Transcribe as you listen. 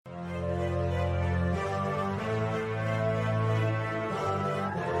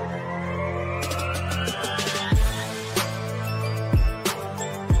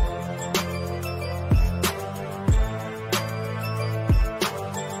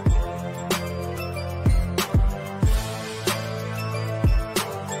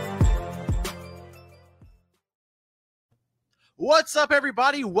What's up,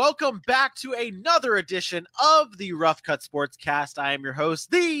 everybody? Welcome back to another edition of the Rough Cut Sportscast. I am your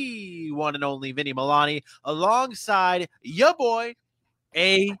host, the one and only Vinny Milani, alongside your boy,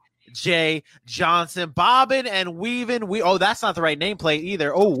 AJ Johnson, bobbing and weaving. Oh, that's not the right nameplate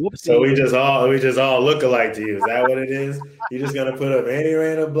either. Oh, whoopsie. So we just all look alike to you. Is that what it is? You're just gonna put up any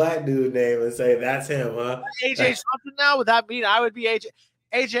random black dude name and say that's him, huh? AJ Johnson now? Would that mean I would be AJ?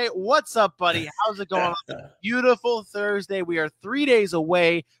 AJ, what's up, buddy? How's it going on this beautiful Thursday? We are 3 days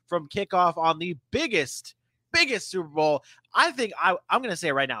away from kickoff on the biggest Super Bowl. I think I'm going to say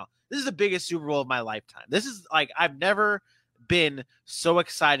it right now. This is the biggest Super Bowl of my lifetime. This is like I've never been so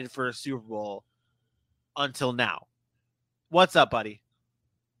excited for a Super Bowl until now. What's up, buddy?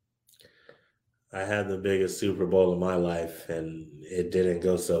 I had the biggest Super Bowl of my life, and it didn't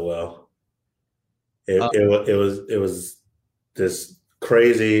go so well. It was this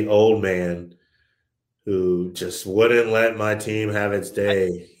crazy old man who just wouldn't let my team have its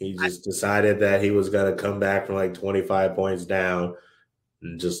day. He just decided that he was going to come back from like 25 points down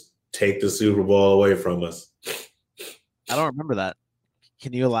and just take the Super Bowl away from us. I don't remember that.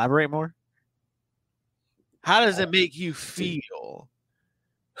 Can you elaborate more? How does it make you feel?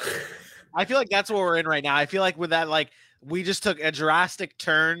 I feel like that's what we're in right now. I feel like with that, like we just took a drastic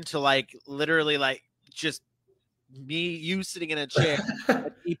turn to like literally like just you sitting in a chair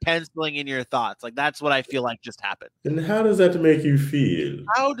and me penciling in your thoughts. Like that's what I feel like just happened. And how does that make you feel?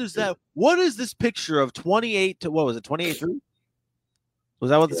 What is this picture of 28 to what was it? 28-3? Was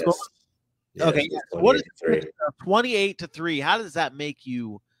that what the score was? Yes, okay. What is the picture of 28-3? How does that make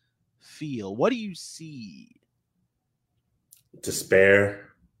you feel? What do you see? Despair,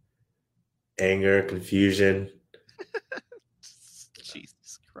 anger, confusion.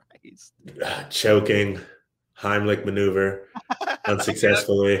 Jesus Christ. Choking. Heimlich maneuver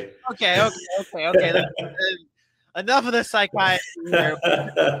unsuccessfully. Okay. Enough of the psychiatry here.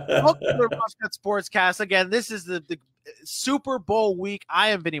 Welcome to the Rough Cut Sportscast. Again, this is the Super Bowl week. I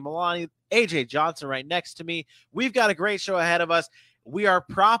am Vinny Milani, AJ Johnson right next to me. We've got a great show ahead of us. We are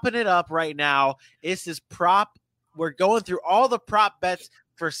propping it up right now. This is prop. We're going through all the prop bets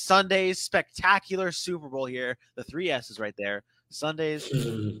for Sunday's spectacular Super Bowl here. The 3 S's right there. Sunday's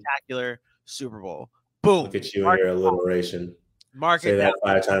spectacular Super Bowl. Boom. Look at you and your alliteration. Say that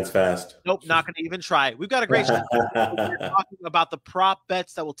 5 times fast. Nope, not going to even try. We've got a great show. We're talking about the prop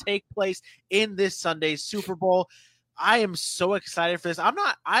bets that will take place in this Sunday's Super Bowl. I am so excited for this.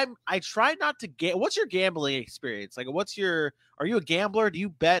 I try not to get. What's your gambling experience? Like, are you a gambler? Do you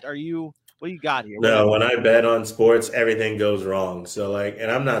bet? What do you got here? No, when I bet on sports, everything goes wrong. So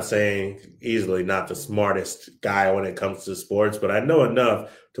and I'm not saying easily not the smartest guy when it comes to sports, but I know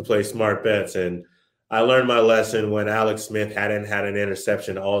enough to play smart bets. And I learned my lesson when Alex Smith hadn't had an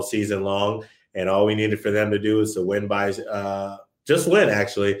interception all season long, and all we needed for them to do is to win by just win,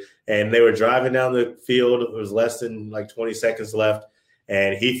 actually. And they were driving down the field. It was less than like 20 seconds left,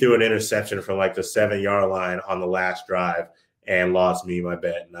 and he threw an interception from like the 7-yard line on the last drive and lost me my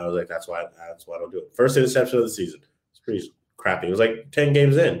bet. And I was like, that's why I don't do it. First interception of the season. It's pretty crappy. It was like 10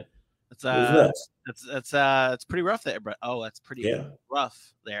 games in. It was nuts. It's pretty rough there, but that's pretty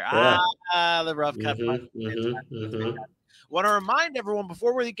rough there. Yeah. The rough cut. Want to remind everyone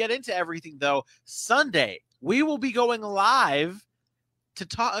before we get into everything, though, Sunday we will be going live to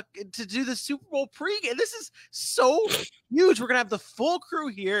do the Super Bowl pregame. This is so huge. We're gonna have the full crew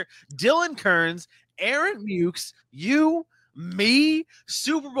here: Dylan Kearns, Aaron Mukes, you, me,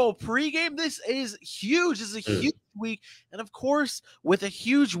 Super Bowl pregame. This is huge. This is a huge week. And of course, with a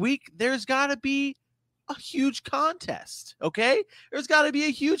huge week, there's got to be a huge contest. Okay? There's got to be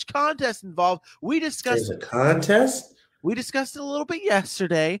a huge contest involved. There's a contest? We discussed it a little bit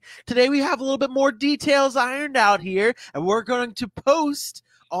yesterday. Today, we have a little bit more details ironed out here, and we're going to post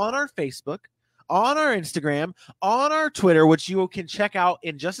on our Facebook, on our Instagram, on our Twitter, which you can check out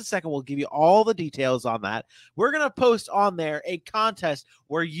in just a second. We'll give you all the details on that. We're going to post on there a contest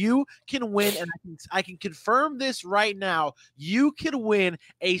where you can win, and I can confirm this right now. You can win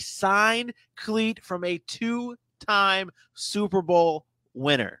a signed cleat from a 2-time Super Bowl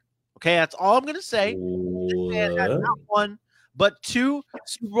winner. Okay, that's all I'm going to say. Not one, but 2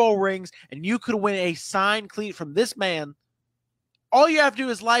 Super Bowl rings, and you could win a signed cleat from this man. All you have to do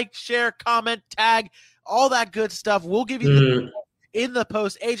is like, share, comment, tag, all that good stuff. We'll give you the in the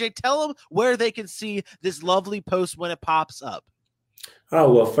post. AJ, tell them where they can see this lovely post when it pops up.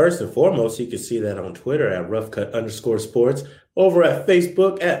 Oh, well, first and foremost, you can see that on Twitter at roughcut_sports, over at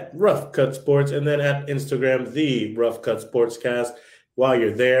Facebook at Rough Cut Sports, and then at Instagram, the Rough Cut Sportscast. While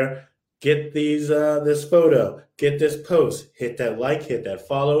you're there, get these this photo, get this post, hit that like, hit that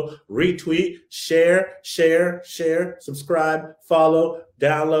follow, retweet, share, subscribe, follow,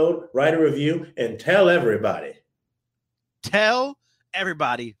 download, write a review, and tell everybody. Tell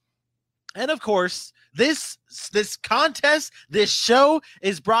everybody. And of course, this contest, this show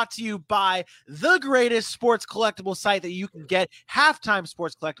is brought to you by the greatest sports collectible site that you can get, Halftime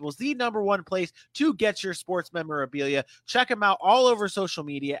Sports Collectibles, the #1 place to get your sports memorabilia. Check them out all over social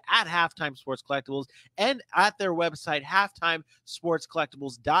media at Halftime Sports Collectibles and at their website,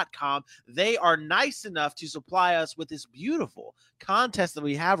 halftimesportscollectibles.com. They are nice enough to supply us with this beautiful contest that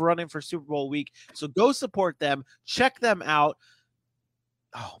we have running for Super Bowl week. So go support them. Check them out.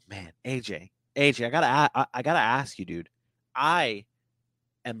 Oh man, AJ, I gotta ask you, dude. I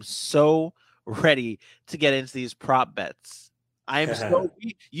am so ready to get into these prop bets. I am so.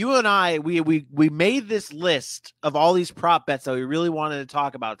 You and I, we made this list of all these prop bets that we really wanted to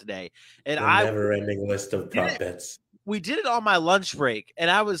talk about today, and never-ending list of prop bets. We did it on my lunch break,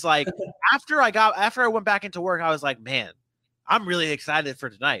 and I was like, after I went back into work, I was like, man, I'm really excited for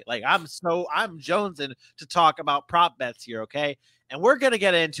tonight. Like I'm jonesing to talk about prop bets here, okay? And we're going to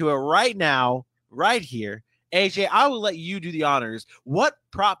get into it right now, right here. AJ, I will let you do the honors. What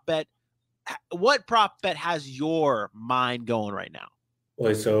prop bet has your mind going right now?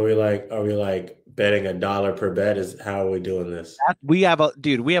 Wait, so are we like betting $1 per bet? Is how are we doing this? We have a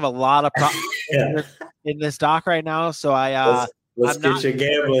lot of prop in this doc right now. So let's get your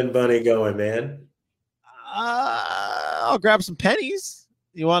gambling bunny going, man. I'll grab some pennies.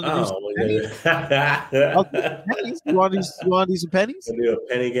 You want to do some pennies? You want to do some pennies? We'll do a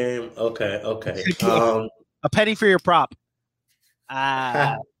penny game. Okay. A penny for your prop. See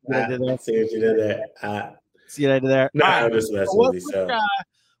what you did there. See what I did there. No, I'm just messing with you. So.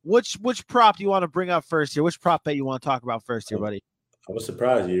 Which prop do you want to bring up first here? Which prop bet you want to talk about first here, buddy? I'm gonna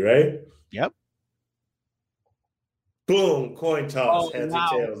surprise you, right? Yep. Boom! Coin toss. Heads or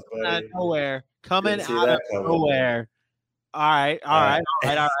tails, buddy. Out of nowhere. Coming out of nowhere. All right.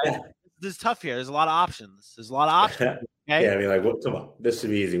 This is tough here. There's a lot of options. Okay? Yeah, I mean, like, come on. This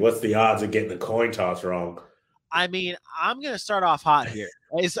should be easy. What's the odds of getting the coin toss wrong? I mean, I'm going to start off hot here.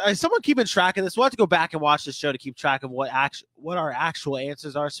 Is someone keeping track of this? We'll have to go back and watch the show to keep track of what our actual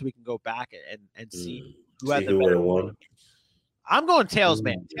answers are so we can go back and see who would have won. I'm going tails,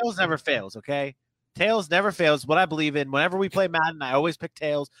 man. Tails never fails, okay? Tails never fails. What I believe in. Whenever we play Madden, I always pick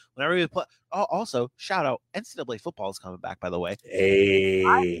tails. Whenever we play, also shout out NCAA football is coming back. By the way,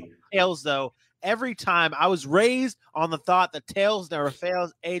 tails though. Every time I was raised on the thought that tails never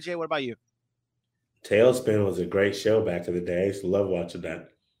fails. AJ, what about you? Tailspin was a great show back in the day. I used to love watching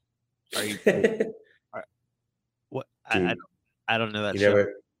that. Are you? What? I don't know that show.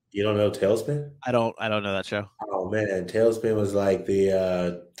 You don't know Tailspin? I don't know that show. Oh man, Tailspin was like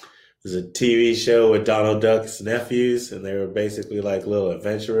it was a TV show with Donald Duck's nephews, and they were basically like little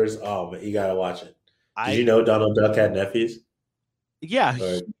adventurers. Oh, man, you gotta watch it. Did you know Donald Duck had nephews? Yeah,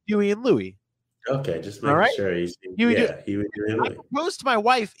 Huey and Louie. Okay, just making sure. Huey and Louie. I proposed to my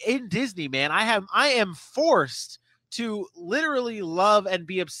wife in Disney, man. I am forced to literally love and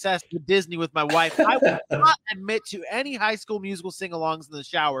be obsessed with Disney with my wife. I will not admit to any High School Musical sing-alongs in the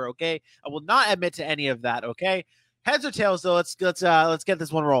shower. Okay, I will not admit to any of that. Okay, heads or tails though. Let's get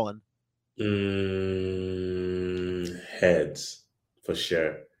this one rolling. Heads for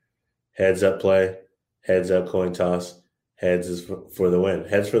sure. Heads up play. Heads up coin toss. Heads is for the win.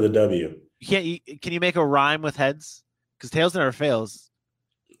 Heads for the W. Can you make a rhyme with heads? Because tails never fails.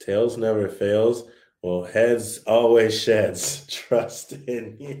 Tails never fails. Well, heads always sheds. Trust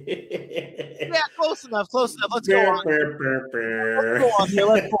in me. Yeah, close enough. Let's go on. Let's go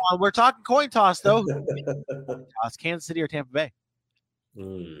on. We're talking coin toss though. Toss Kansas City or Tampa Bay?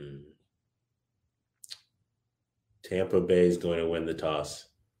 Tampa Bay is going to win the toss.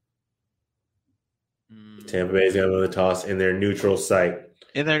 Tampa Bay is going to win the toss in their neutral site.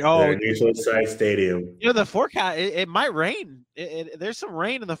 Their neutral site stadium. You know, the forecast, it might rain. There's some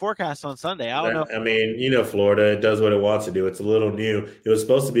rain in the forecast on Sunday. I don't know. I mean, Florida, it does what it wants to do. It's a little new. It was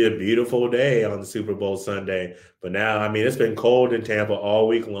supposed to be a beautiful day on Super Bowl Sunday. But now, I mean, it's been cold in Tampa all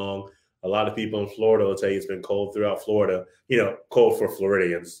week long. A lot of people in Florida will tell you it's been cold throughout Florida. Cold for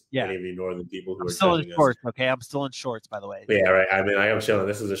Floridians. Yeah. Any of you northern people who are still in shorts. Okay, I'm still in shorts, by the way. Yeah, right. I mean, I am chilling.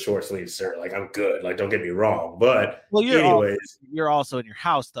 This is a short sleeve shirt. Like, I'm good. Like, don't get me wrong. But you're also in your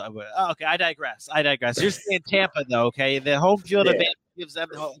house, though. Okay, I digress. You're staying Tampa, though. Okay, the home field advantage gives them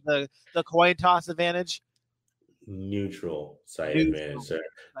the coin toss advantage. Neutral site advantage, sir.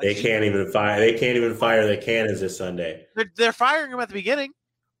 They can't even fire the cannons this Sunday. They're firing them at the beginning.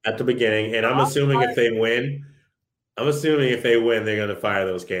 At the beginning, and I'm assuming if they win, I'm assuming if they win, they're going to fire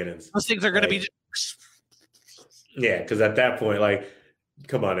those cannons. Those things are going to be. Yeah, because at that point, like,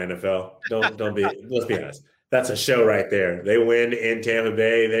 come on, NFL, don't be. Let's be honest. That's a show right there. They win in Tampa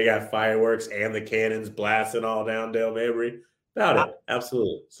Bay. They got fireworks and the cannons blasting all down Dale Mabry. About it,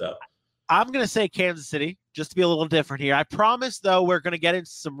 absolutely. So I'm going to say Kansas City, just to be a little different here. I promise, though, we're going to get into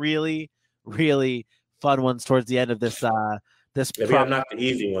some really, really fun ones towards the end of this. we got to knock the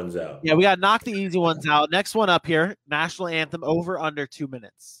easy ones out. Yeah, we got to knock the easy ones out. Next one up here, national anthem over under 2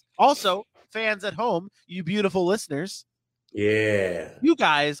 minutes. Also, fans at home, you beautiful listeners. Yeah. You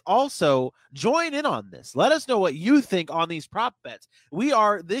guys also join in on this. Let us know what you think on these prop bets.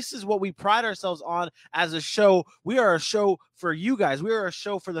 This is what we pride ourselves on as a show. We are a show for you guys. We are a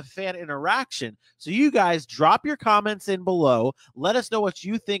show for the fan interaction. So you guys drop your comments in below. Let us know what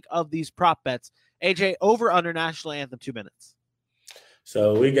you think of these prop bets. AJ, over under national anthem 2 minutes.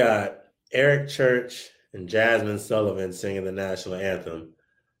 So we got Eric Church and Jasmine Sullivan singing the national anthem.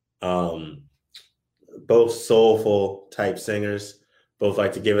 Both soulful type singers, both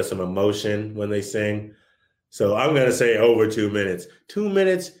like to give us some emotion when they sing. So I'm going to say over 2 minutes. 2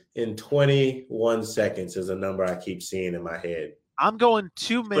 minutes and 21 seconds is a number I keep seeing in my head. I'm going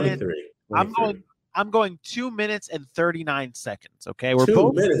 2 minutes. 23. I'm going 2 minutes and 39 seconds. Okay, we're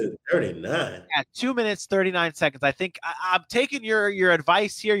 2 minutes and 39. Yeah, 2 minutes 39 seconds. I think I'm taking your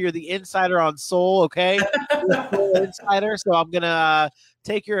advice here. You're the insider on Soul. Okay, insider. So I'm gonna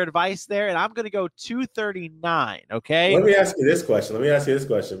take your advice there, and I'm gonna go 2:39. Okay. Let me ask you this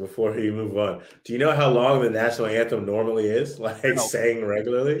question before you move on. Do you know how long the national anthem normally is? Like sang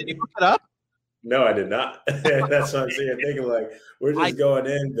regularly? Did you look it up? No, I did not. That's what I'm saying. Thinking like we're just going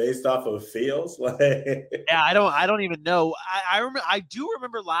in based off of feels. Like, yeah, I don't even know. I do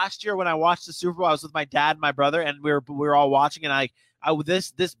remember last year when I watched the Super Bowl. I was with my dad and my brother, and we were all watching. And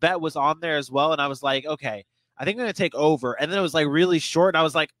this bet was on there as well. And I was like, okay, I think I'm gonna take over. And then it was like really short, and I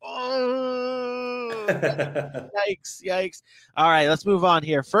was like, oh, yikes! All right, let's move on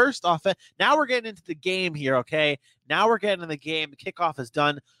here. First off, now we're getting into the game here. Okay, now we're getting in the game. The kickoff is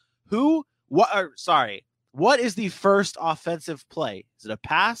done. What is the first offensive play? Is it a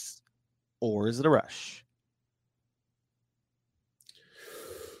pass or is it a rush?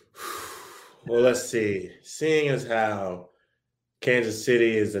 Well, let's see. Seeing as how Kansas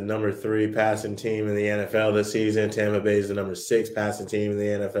City is the number 3 passing team in the NFL this season, Tampa Bay is the number 6 passing team in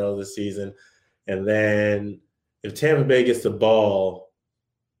the NFL this season. And then if Tampa Bay gets the ball,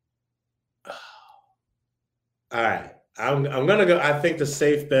 all right. I'm going to go. I think the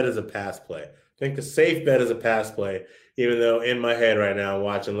safe bet is a pass play. Even though in my head right now I'm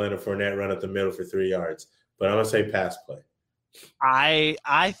watching Leonard Fournette run up the middle for 3 yards. But I'm going to say pass play.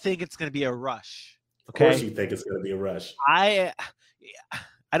 I think it's going to be a rush. Okay? Of course you think it's going to be a rush. I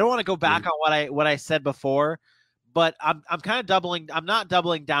don't want to go back on what I said before, but I'm kind of doubling. I'm not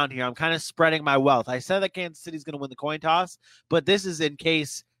doubling down here. I'm kind of spreading my wealth. I said that Kansas City's going to win the coin toss, but this is in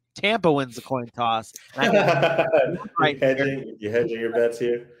case Tampa wins the coin toss. You're hedging your bets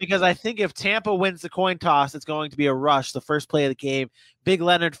here? Because I think if Tampa wins the coin toss, it's going to be a rush, the first play of the game. Big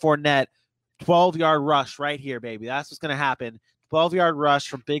Leonard Fournette, 12-yard rush right here, baby. That's what's going to happen. 12-yard rush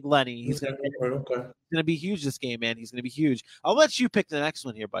from Big Lenny. He's going to be huge this game, man. He's going to be huge. I'll let you pick the next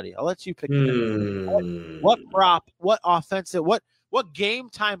one here, buddy. I'll let you pick the next one. What prop, what offensive, what game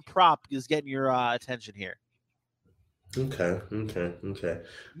time prop is getting your attention here? Okay.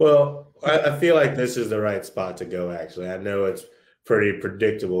 Well, I feel like this is the right spot to go, actually. I know it's pretty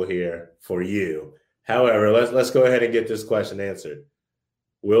predictable here for you. However, let's go ahead and get this question answered.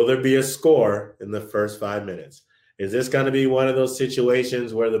 Will there be a score in the first 5 minutes? Is this going to be one of those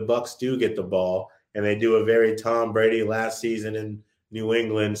situations where the Bucs do get the ball and they do a very Tom Brady last season in New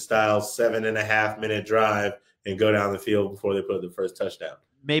England style 7.5-minute drive and go down the field before they put up the first touchdown?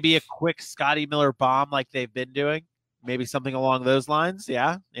 Maybe a quick Scotty Miller bomb like they've been doing. Maybe something along those lines.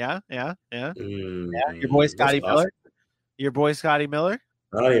 Yeah. Your boy Scotty Miller. Your boy Scotty Miller.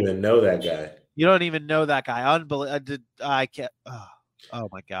 I don't even know that guy. You don't even know that guy. Unbelievable. I can't. Oh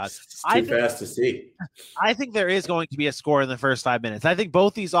my God. It's too fast to see. I think there is going to be a score in the first 5 minutes. I think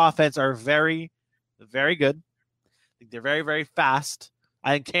both these offenses are very, very good. I think they're very, very fast.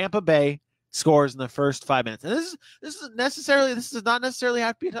 I think Tampa Bay scores in the first 5 minutes. And this does not necessarily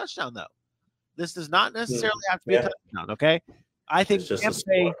have to be a touchdown, though. This does not necessarily have to be a touchdown, okay? I think Tampa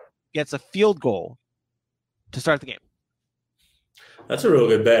Bay gets a field goal to start the game. That's a real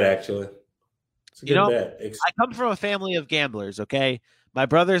good bet, actually. It's a good bet. I come from a family of gamblers, okay? My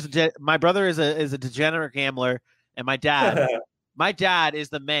brother is a degenerate gambler, and my dad is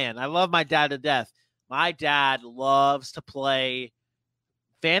the man. I love my dad to death. My dad loves to play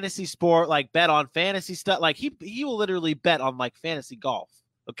fantasy sport, like bet on fantasy stuff. Like he will literally bet on like fantasy golf.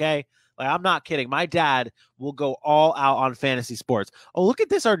 Okay. Like I'm not kidding. My dad will go all out on fantasy sports. Oh, look at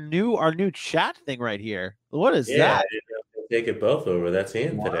this. Our new chat thing right here. What is Yeah, that? I didn't know if they take it both over. That's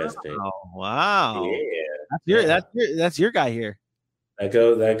interesting. Wow. Yeah. That's your guy here. That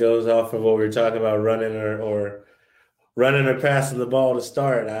goes off of what we were talking about, running or passing the ball to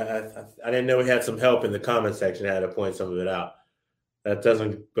start. I didn't know we had some help in the comment section. I had to point some of it out. That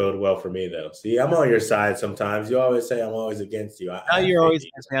doesn't bode well for me, though. See, I'm on your side sometimes. You always say I'm always against you. You're always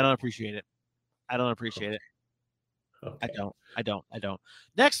against me. I don't appreciate it. I don't appreciate it. Okay. I don't.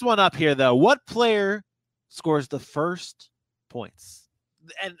 Next one up here, though. What player scores the first points?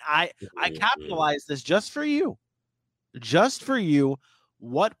 And I capitalized this just for you. Just for you.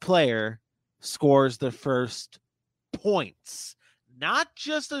 What player scores the first points? Not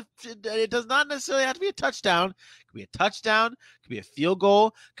just it does not necessarily have to be a touchdown. It could be a touchdown, could be a field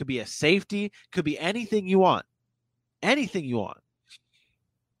goal, could be a safety, could be anything you want. Anything you want.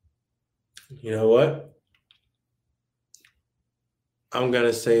 You know what? I'm going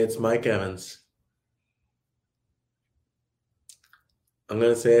to say it's Mike Evans. I'm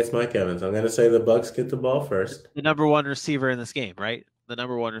going to say the Bucs get the ball first. The number one receiver in this game, right? The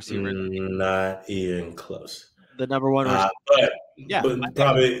number one receiver in the game. Not even close. The number one receiver. But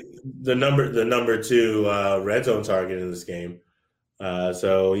probably the number two red zone target in this game.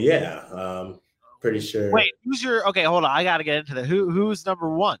 Pretty sure. Wait, okay, hold on. I got to get into that. Who's number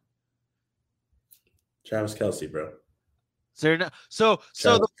one? Travis Kelce, bro. So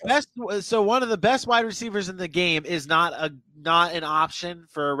one of the best wide receivers in the game is not an option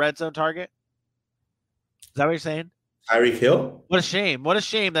for a red zone target. Is that what you're saying? Tyreek Hill. What a shame! What a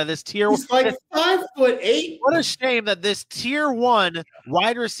shame that this tier. He's like 5'8". What a shame that this tier 1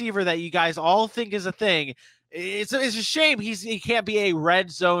 wide receiver that you guys all think is a thing. It's a shame he can't be a red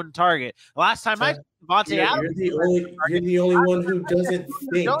zone target. Last time Davante Adams. You're the only one who doesn't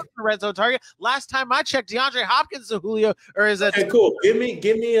think red zone target. Last time I checked, DeAndre Hopkins is a Julio, or is that okay? Cool. Give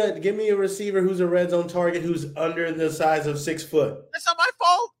me a receiver who's a red zone target who's under the size of 6 foot. That's not my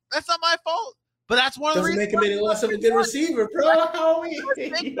fault. But that's one of the reasons. Doesn't make him any less of a good receiver, bro.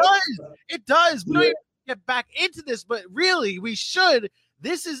 It does. We don't even get back into this, but really, we should.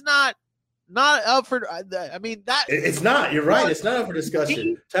 This is not up for. I mean that it's not. You're right. It's not up for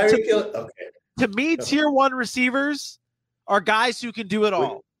discussion. Tyreek Hill. Okay. To me, tier 1 receivers are guys who can do it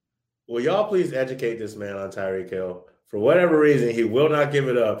all. Will y'all please educate this man on Tyreek Hill? For whatever reason, he will not give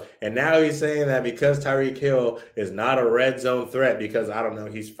it up. And now he's saying that because Tyreek Hill is not a red zone threat because, I don't know,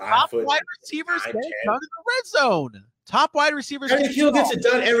 he's 5 foot. Top wide receivers get it done in the red zone. Top wide receivers. Tyreek Hill gets it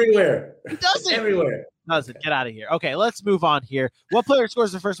done everywhere. He doesn't. Everywhere. Doesn't. Get out of here. Okay, let's move on here. What player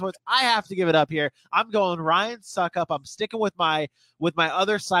scores the first points? I have to give it up here. I'm going Ryan Suckup. I'm sticking with my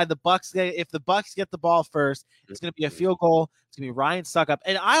other side. The Bucs. If the Bucs get the ball first, it's going to be a field goal. It's going to be Ryan Suckup.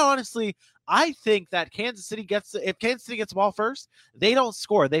 And I think that if Kansas City gets the ball first, they don't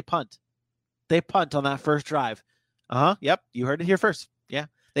score. They punt. They punt on that first drive. Yep. You heard it here first. Yeah.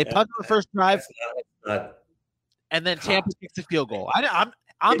 They punt on the first drive. And then Tampa kicks the field goal.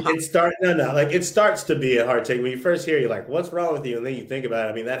 It starts to be a hard take. When you first hear, you're like, what's wrong with you? And then you think about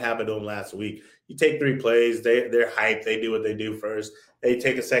it. I mean, that happened to them last week. You take 3 plays, they're hyped, they do what they do first. They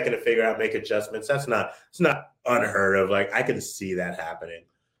take a second to figure out, make adjustments. It's not unheard of. Like, I can see that happening.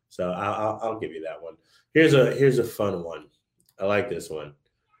 So I'll give you that one. Here's a fun one. I like this one.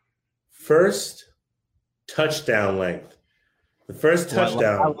 First touchdown length. The first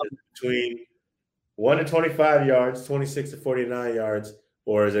touchdown is between 1 to 25 yards, 26 to 49 yards,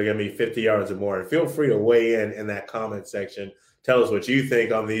 or is it going to be 50 yards or more? And feel free to weigh in that comment section. Tell us what you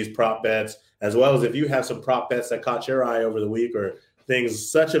think on these prop bets, as well as if you have some prop bets that caught your eye over the week or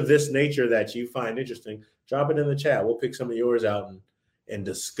things such of this nature that you find interesting. Drop it in the chat. We'll pick some of yours out and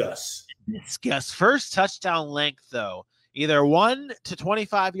discuss. First touchdown length, though. Either 1 to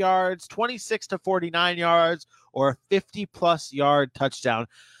 25 yards, 26 to 49 yards, or a 50-plus yard touchdown.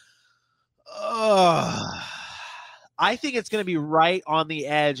 I think it's going to be right on the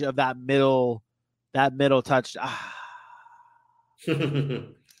edge of that middle touchdown.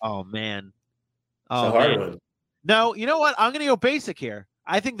 Oh, man. Oh, it's a hard one. No, you know what? I'm going to go basic here.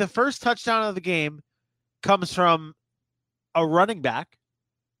 I think the first touchdown of the game comes from a running back,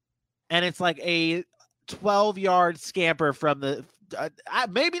 and it's like a 12-yard scamper from the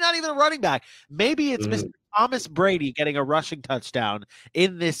maybe not even a running back. Maybe it's Mr. Thomas Brady getting a rushing touchdown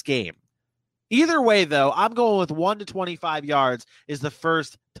in this game. Either way, though, I'm going with 1 to 25 yards is the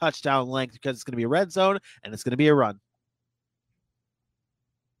first touchdown length because it's going to be a red zone and it's going to be a run.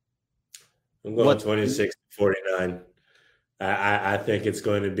 I'm going 26 to 49. I think it's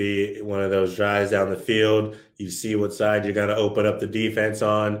going to be one of those drives down the field. You see what side you're going to open up the defense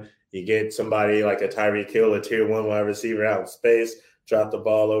on. You get somebody like a Tyreek Hill, a tier 1 wide receiver out in space, drop the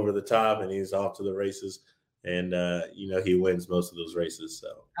ball over the top, and he's off to the races. And he wins most of those races.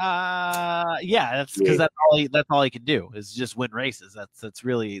 So yeah, that's because that's all he can do is just win races. That's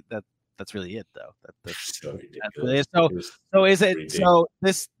really it though. That's so ridiculous. That's really it. So is it ridiculous. So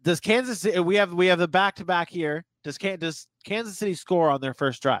this does Kansas City, we have the back-to-back here. Does Kansas City score on their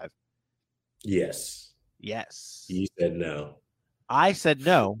first drive? Yes. You said no. I said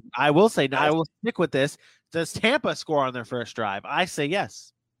no. I will say no. I will stick with this. Does Tampa score on their first drive? I say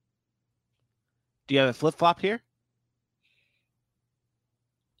yes. Do you have a flip-flop here?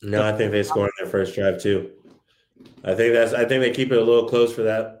 No, I think they score on their first drive too. I think they keep it a little close for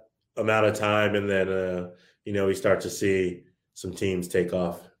that amount of time, and then we start to see some teams take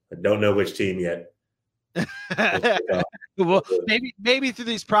off. I don't know which team yet. Well, maybe through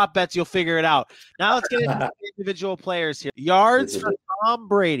these prop bets you'll figure it out. Now let's get into individual players here. Yards for Tom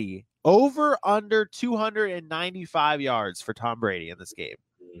Brady. Over under 295 yards for Tom Brady in this game.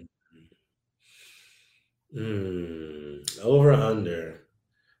 Over under.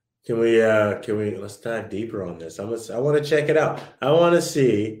 Can we let's dive deeper on this. I want to check it out. I want to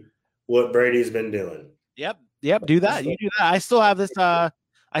see what Brady's been doing. Yep. Do that. You do that. I still have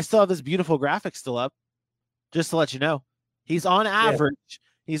this beautiful graphic still up. Just to let you know. He's on average. Yeah.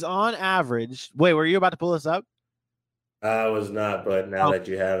 He's on average. Wait, were you about to pull this up? I was not, but now that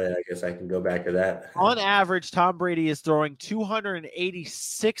you have it, I guess I can go back to that. On average, Tom Brady is throwing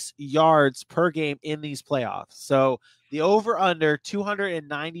 286 yards per game in these playoffs. So the over-under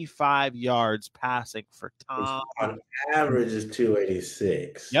 295 yards passing for Tom. On average is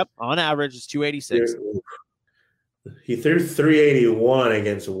 286. Yep, on average is 286. He threw 381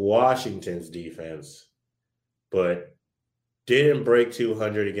 against Washington's defense, but didn't break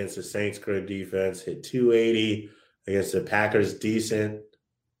 200 against the Saints' good defense. Hit 280 against the Packers' decent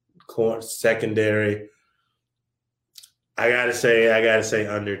secondary. I gotta say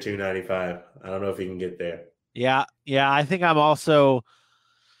under 295. I don't know if he can get there. Yeah. I think I'm also.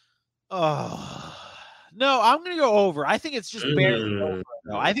 No, I'm gonna go over. I think it's just barely over.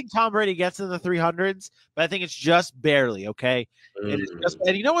 No, I think Tom Brady gets in the 300s, but I think it's just barely. Okay. And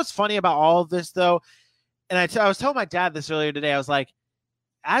you know what's funny about all of this though? And I was telling my dad this earlier today. I was like,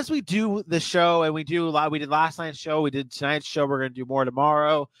 as we do the show and we did last night's show, we did tonight's show, we're going to do more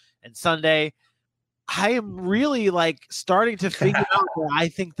tomorrow and Sunday. I am really starting to figure out that I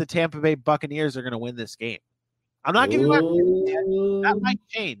think the Tampa Bay Buccaneers are going to win this game. I'm not giving my opinion. That might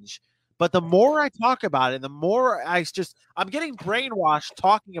change. But the more I talk about it, the more I'm getting brainwashed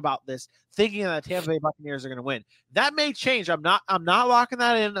talking about this, thinking that the Tampa Bay Buccaneers are going to win. That may change. I'm not locking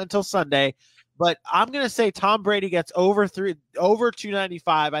that in until Sunday. But I'm going to say Tom Brady gets over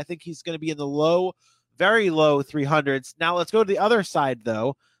 295. I think he's going to be in the very low 300s. Now let's go to the other side,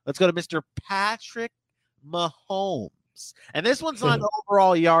 though. Let's go to Mr. Patrick Mahomes. And this one's not an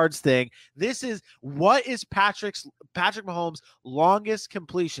overall yards thing. This is what is Patrick Mahomes' longest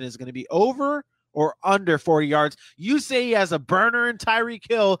completion is going to be over or under 40 yards. You say he has a burner in Tyreek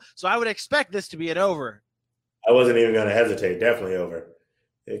Hill, so I would expect this to be an over. I wasn't even going to hesitate. Definitely over.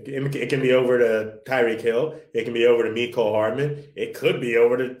 It can be over to Tyreek Hill. It can be over to Mecole Hardman. It could be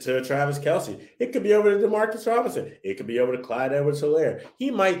over to Travis Kelce. It could be over to Demarcus Robinson. It could be over to Clyde Edwards-Helaire.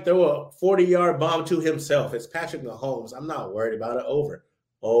 He might throw a 40-yard bomb to himself. It's Patrick Mahomes. I'm not worried about it. Over.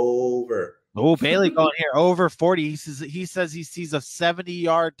 Oh, Bailey going here over 40. He says he sees a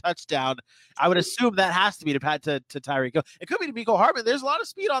 70-yard touchdown. I would assume that has to be to Tyreek Hill. It could be to Mecole Hardman. There's a lot of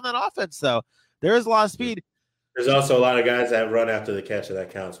speed on that offense, though. There is a lot of speed. There's also a lot of guys that run after the catch, and that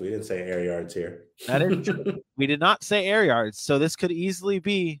counts. We didn't say air yards here. That is true. We did not say air yards, so this could easily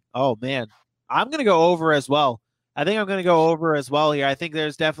be. Oh man, I'm going to go over as well. I think I'm going to go over as well here. I think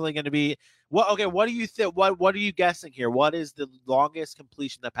there's definitely going to be. What do you think? What are you guessing here? What is the longest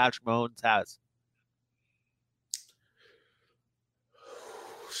completion that Patrick Mahomes has?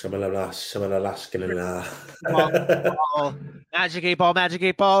 Magic 8 ball.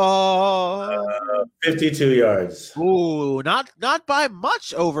 52 yards. Ooh, not by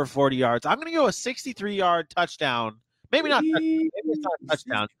much over 40 yards. I'm going to go a 63-yard touchdown. Maybe not. Maybe it's not a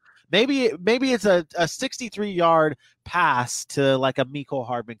touchdown. Maybe it's a 63-yard pass to like a Mecole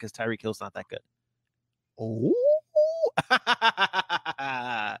Hardman because Tyreek Hill's not that good. Ooh.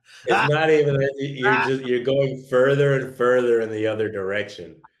 It's not even you're going further and further in the other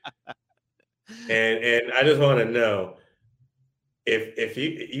direction. And I just want to know if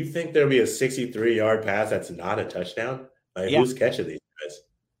you think there'll be a 63-yard pass that's not a touchdown, who's catching these guys?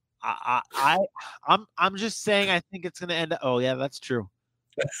 I'm just saying I think it's going to end. Oh yeah, that's true.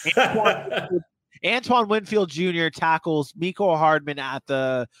 Antoine Winfield Jr. tackles Miko Hardman at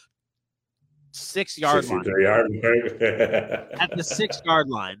the 6-yard line. 63-yard mark. At the 6-yard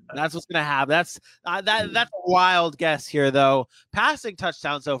line. That's what's going to happen. That's a wild guess here, though. Passing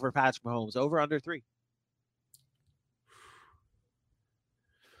touchdowns though for Patrick Mahomes, over under 3.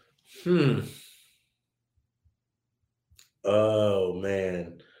 Oh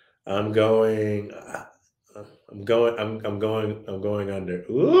man, I'm going under.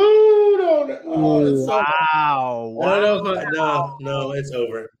 Ooh, no. Oh, wow. No, it's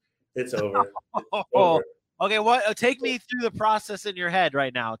over. It's over. It's over. Okay, what? Take me through the process in your head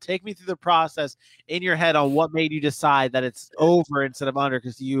right now. Take me through the process in your head on what made you decide that it's over instead of under,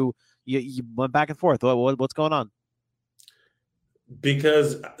 because you went back and forth. What's going on?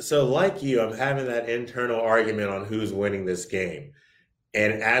 Because like you, I'm having that internal argument on who's winning this game.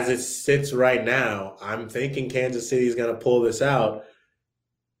 And as it sits right now, I'm thinking Kansas City is going to pull this out.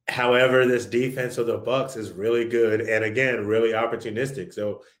 However, this defense of the Bucs is really good and again really opportunistic.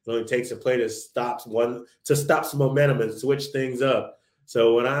 So it only takes a play to stop some momentum and switch things up.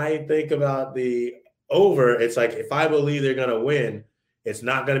 So when I think about the over, it's like if I believe they're going to win, it's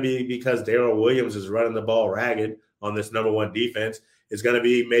not going to be because Darrell Williams is running the ball ragged on this number one defense. It's going to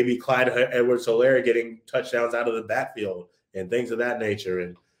be maybe Clyde Edwards-Helaire getting touchdowns out of the backfield and things of that nature.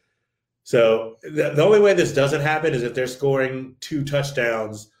 And so the only way this doesn't happen is if they're scoring 2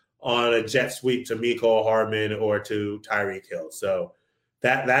 touchdowns on a jet sweep to Mecole Hardman or to Tyreek Hill. So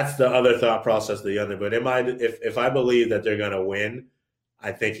that's the other thought process of the under. But if I believe that they're going to win,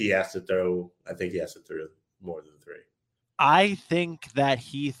 I think he has to throw more than 3. I think that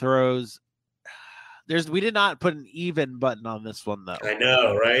he throws. We did not put an even button on this one, though. I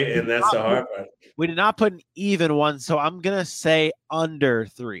know, right? And that's the hard part. We did not put an even one, so I'm gonna say under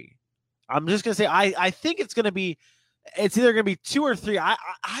 3. I'm just gonna say I think it's gonna be. It's either gonna be 2 or 3. I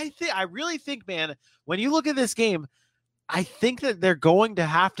really think, man, when you look at this game, I think that they're going to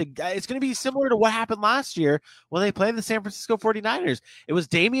have to. It's going to be similar to what happened last year when they played the San Francisco 49ers. It was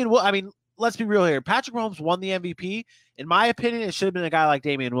let's be real here. Patrick Mahomes won the MVP. In my opinion, it should have been a guy like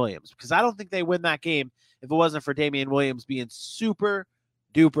Damian Williams, because I don't think they win that game if it wasn't for Damian Williams being super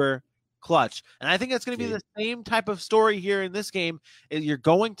duper clutch. And I think it's going to be the same type of story here in this game. You're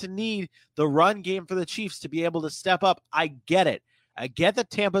going to need the run game for the Chiefs to be able to step up. I get it. I get that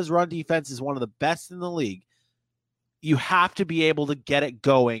Tampa's run defense is one of the best in the league. You have to be able to get it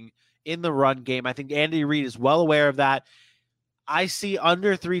going in the run game. I think Andy Reid is well aware of that. I see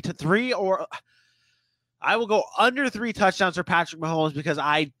under 3 or I will go under 3 touchdowns for Patrick Mahomes, because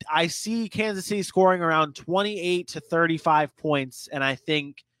I see Kansas City scoring around 28 to 35 points, and I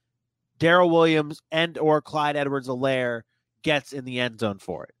think Darrell Williams and or Clyde Edwards-Helaire gets in the end zone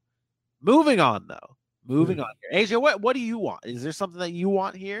for it. Moving on here. AJ, what do you want? Is there something that you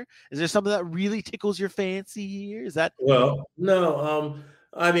want here? Is there something that really tickles your fancy here? Is that no?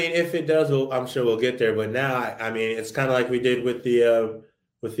 I mean, if it does, I'm sure we'll get there. But now, I mean, it's kind of like we did with the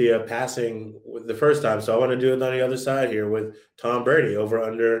passing the first time. So I want to do it on the other side here with Tom Brady, over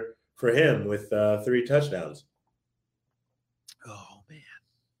under for him with 3 touchdowns.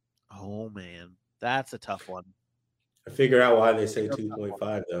 Oh man, that's a tough one. I figure out why they say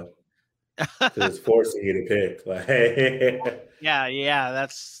 2.5 though. Because it's forcing you to pick. Yeah,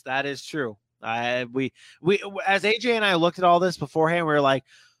 that is true. We as AJ and I looked at all this beforehand, we were like,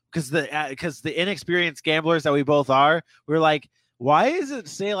 because the inexperienced gamblers that we both are, we were like, why is it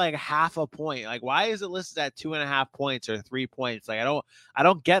say like half a point? Like, why is it listed at 2.5 points or 3 points? Like, I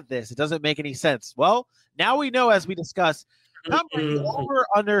don't get this. It doesn't make any sense. Well, now we know, as we discuss, over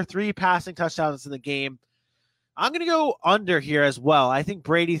under 3 passing touchdowns in the game. I'm going to go under here as well. I think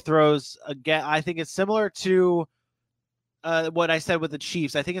Brady throws again. I think it's similar to what I said with the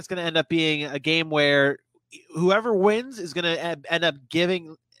Chiefs. I think it's going to end up being a game where whoever wins is going to end up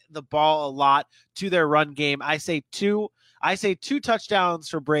giving the ball a lot to their run game. I say 2 touchdowns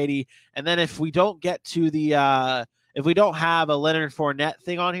for Brady. And then if we don't get to if we don't have a Leonard Fournette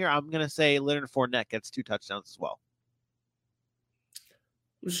thing on here, I'm going to say Leonard Fournette gets 2 touchdowns as well.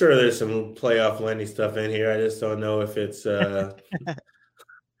 I'm sure there's some playoff Lenny stuff in here. I just don't know if it's I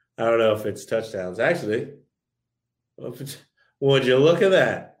don't know if it's touchdowns. Actually, would you look at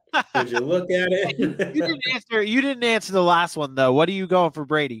that? Would you look at it? You didn't answer the last one though. What are you going for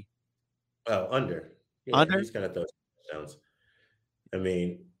Brady? Oh, under. Yeah, under? He's gonna throw touchdowns. I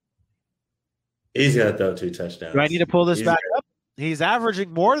mean, he's gonna throw 2 touchdowns. Do I need to pull this back up? He's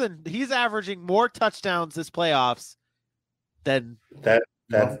averaging more touchdowns this playoffs than that.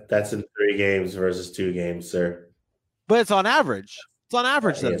 That's in 3 games versus 2 games, sir. But it's on average. It's on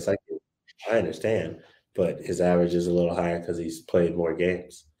average, though. Yes, I understand, but his average is a little higher because he's played more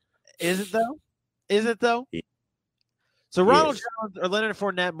games. Is it though? Is it though? He, So he Ronald is. Jones or Leonard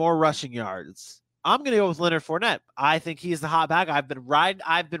Fournette more rushing yards. I'm going to go with Leonard Fournette. I think he's the hot back. I've been riding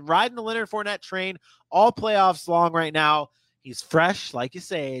the Leonard Fournette train all playoffs long right now. He's fresh, like you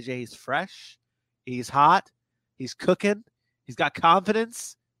say, AJ. He's fresh. He's hot. He's cooking. He's got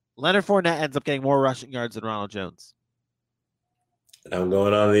confidence. Leonard Fournette ends up getting more rushing yards than Ronald Jones. I'm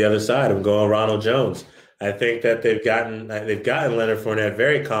going on the other side. I'm going Ronald Jones. I think that they've gotten Leonard Fournette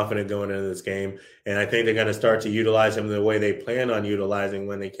very confident going into this game, and I think they're going to start to utilize him the way they plan on utilizing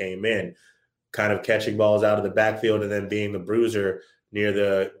when they came in, kind of catching balls out of the backfield and then being the bruiser near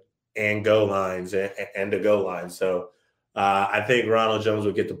the and go lines and the go lines. So I think Ronald Jones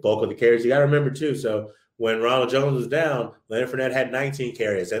will get the bulk of the carries. You got to remember too. So when Ronald Jones was down, Leonard Fournette had 19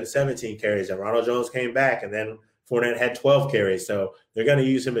 carries and 17 carries, and Ronald Jones came back, and then Fournette had 12 carries. So they're going to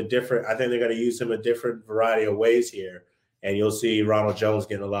use him I think they're going to use him a different variety of ways here. And you'll see Ronald Jones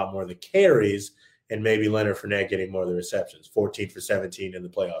getting a lot more of the carries and maybe Leonard Fournette getting more of the receptions, 14 for 17 in the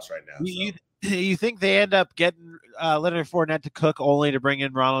playoffs right now. You think they end up getting Leonard Fournette to cook only to bring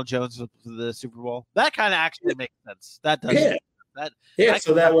in Ronald Jones for the Super Bowl? That kind of actually makes sense. That does. Yeah.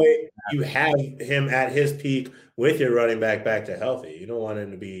 So that way you have him at his peak with your running back to healthy. You don't want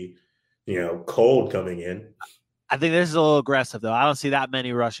him to be, cold coming in. I think this is a little aggressive, though. I don't see that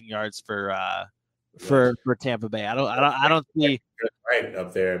many rushing yards for Tampa Bay. I don't see right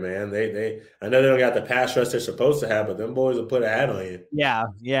up there, man. I know they don't got the pass rush they're supposed to have, but them boys will put a hat on you. Yeah.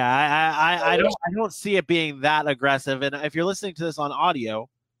 I don't see it being that aggressive. And if you're listening to this on audio,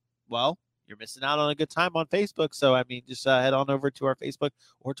 well, you're missing out on a good time on Facebook. So I mean, just head on over to our Facebook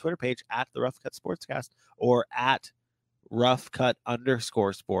or Twitter page at the Rough Cut Sportscast or at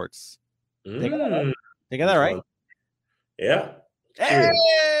roughcut_sports. They got that right. Yeah.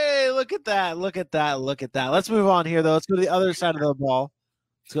 Hey, look at that. Let's move on here, though. Let's go to the other side of the ball.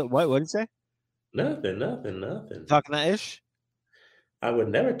 Let's go. What did you say? Nothing. Talking that ish? I would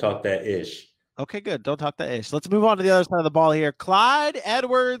never talk that ish. Okay, good. Don't talk that ish. Let's move on to the other side of the ball here. Clyde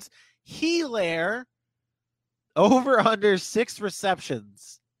Edwards-Helaire over under 6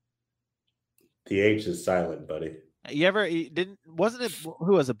 receptions. The H is silent, buddy. Wasn't it,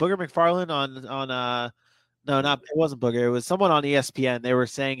 who was it? Booger McFarland on no, it wasn't Booger. It was someone on ESPN. They were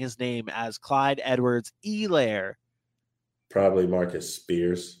saying his name as Clyde Edwards-Helaire. Probably Marcus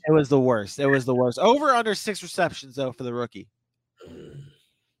Spears. It was the worst. Over under 6 receptions, though, for the rookie.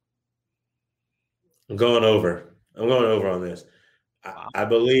 I'm going over on this. I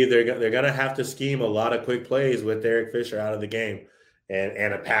believe they're going to have to scheme a lot of quick plays with Derek Fisher out of the game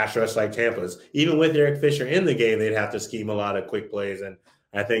and a pass rush like Tampa's. Even with Derek Fisher in the game, they'd have to scheme a lot of quick plays. And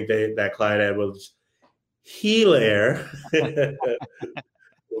I think that Clyde Edwards-Helaire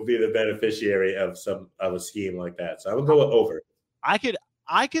will be the beneficiary of a scheme like that. So I would go with over. I could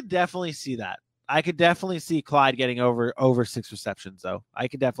definitely see that. I could definitely see Clyde getting over 6 receptions, though. I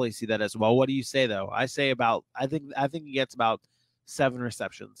could definitely see that as well. What do you say, though? I think he gets about 7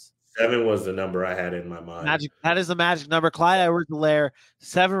 receptions. 7 was the number I had in my mind. That is the magic number. Clyde Edwards-Helaire,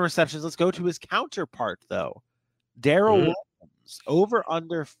 7 receptions. Let's go to his counterpart, though. Darrell Williams, over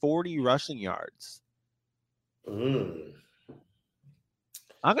under 40 rushing yards. I'm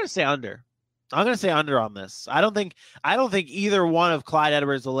going to say under. I'm going to say under on this. I don't think either one of Clyde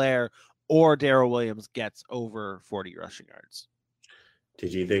Edwards-Helaire or Darrell Williams gets over 40 rushing yards.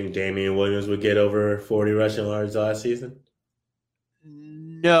 Did you think Damian Williams would get over 40 rushing yards last season?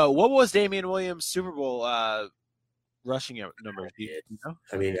 No. What was Damian Williams' Super Bowl rushing number? Do you know?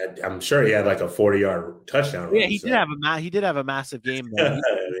 I mean, I'm sure he had like a 40-yard touchdown. Yeah, he did have a massive game though. I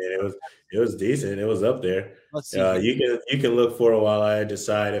mean, it was decent. It was up there. Let's see. You can look for a while. I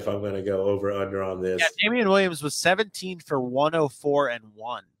decide if I'm going to go over under on this. Yeah, Damian Williams was 17 for 104 and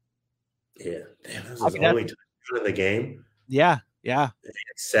 1. Yeah, damn, that was his only touchdown in the game. Yeah.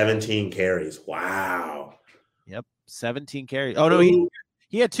 17 carries. Wow. Yep, 17 carries. Oh no,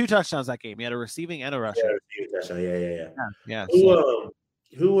 he had 2 touchdowns that game. He had a receiving and a rushing. Yeah.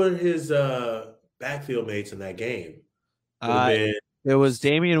 Who were his backfield mates in that game? It was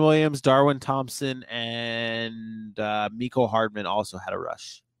Damian Williams, Darwin Thompson, and Mecole Hardman also had a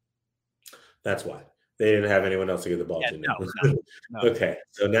rush. That's why. They didn't have anyone else to get the ball to. No. Okay,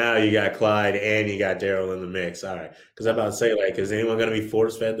 so now you got Clyde and you got Darrell in the mix. All right, because I'm about to say, like, is anyone going to be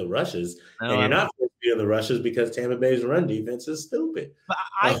force-fed the rushes? And you're not force-feeding the rushes because Tampa Bay's run defense is stupid. But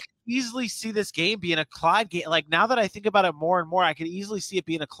I could easily see this game being a Clyde game. Like, now that I think about it more and more, I could easily see it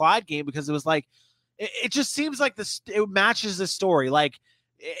being a Clyde game because it was like, it just seems like it matches the story. Like,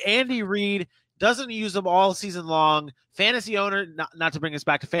 Andy Reid doesn't use them all season long. Fantasy owner, not to bring us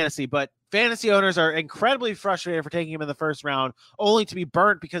back to fantasy, but fantasy owners are incredibly frustrated for taking him in the first round, only to be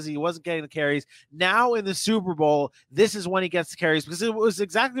burnt because he wasn't getting the carries. Now in the Super Bowl, this is when he gets the carries, because it was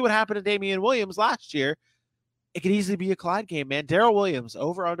exactly what happened to Damian Williams last year. It could easily be a Clyde game, man. Darrell Williams,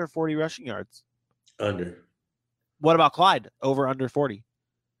 over under 40 rushing yards. Under. What about Clyde? Over under 40.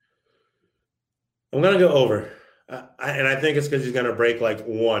 I'm going to go over. And I think it's because he's going to break like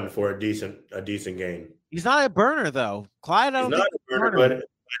one for a decent game. He's not a burner, though. Clyde, I don't think he's not a burner, but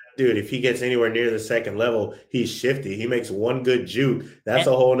dude, if he gets anywhere near the second level, he's shifty. He makes one good juke. That's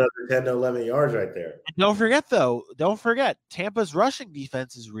a whole another 10 to 11 yards right there. And don't forget, Tampa's rushing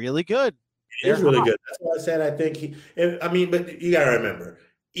defense is really good. It is really good. That's why I said I think but you got to remember,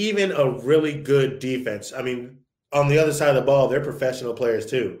 even a really good defense, on the other side of the ball, they're professional players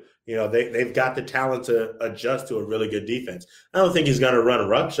too. They've got the talent to adjust to a really good defense. I don't think he's going to run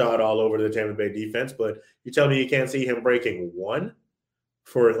roughshod all over the Tampa Bay defense, but you tell me you can't see him breaking one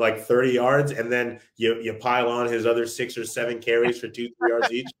for like 30 yards, and then you pile on his other 6 or 7 carries for 2-3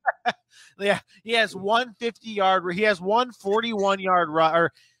 yards each. Yeah, he has one 50-yard. He has one 41-yard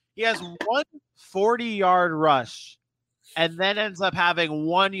or he has one 40-yard rush, and then ends up having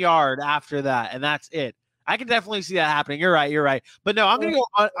 1 yard after that, and that's it. I can definitely see that happening. You're right. But no, I'm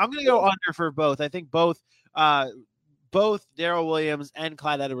gonna go under for both. I think both Darrell Williams and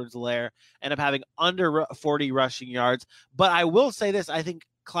Clyde Edwards-Helaire end up having under 40 rushing yards. But I will say this: I think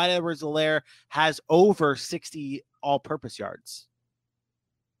Clyde Edwards-Helaire has over 60 all-purpose yards.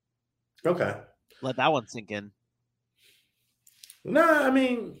 Okay, let that one sink in. No,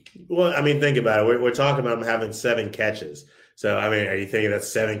 think about it. We're talking about him having 7 catches. So, are you thinking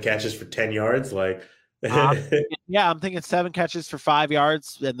that's 7 catches for 10 yards? Like. Yeah, I'm thinking 7 catches for 5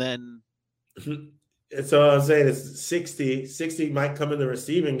 yards, and then. So I was saying it's 60 might come in the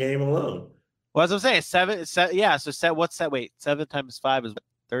receiving game alone. Well, as I'm saying, 7. Yeah. So what's that? Wait, 7 times 5 is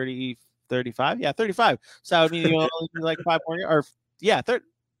 30, 35. Yeah, 35. So that would mean you only do like 5 more, or 30.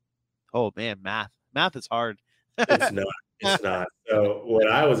 Oh man, math is hard. It's not. So what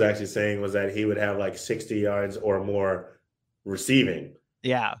I was actually saying was that he would have like 60 yards or more receiving.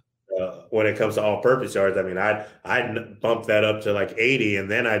 Yeah. When it comes to all-purpose yards, I'd bump that up to like 80,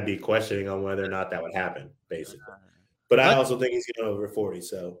 and then I'd be questioning on whether or not that would happen, basically. But I also think he's going over 40.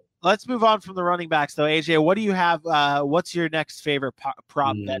 So let's move on from the running backs, though. AJ, what do you have? What's your next favorite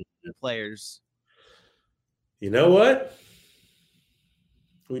prop bet players? You know what?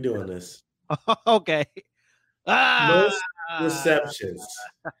 We doing this? Okay. Most receptions: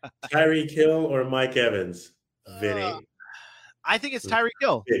 Tyreek Hill or Mike Evans? Vinny. I think it's Tyreek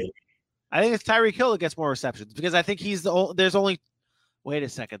Hill. I think it's Tyreek Hill that gets more receptions, because I think he's there's only. Wait a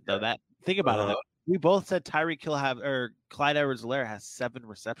second though. Think about it. Though. We both said Tyreek Hill Clyde Edwards-Helaire has 7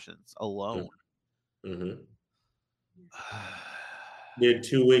 receptions alone. Mm-hmm. Dude,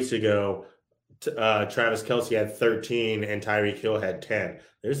 2 weeks ago, Travis Kelce had 13 and Tyreek Hill had 10.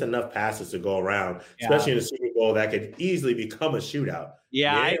 There's enough passes to go around, especially in the Super Bowl, that could easily become a shootout.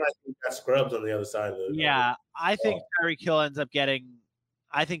 Yeah, I think got scrubs on the other side of the. Yeah, I think Tyreek Hill ends up getting.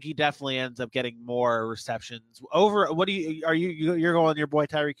 I think he definitely ends up getting more receptions. Over. What do you're going your boy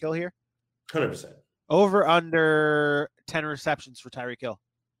Tyreek Hill here? 100%. Over under 10 receptions for Tyreek Hill.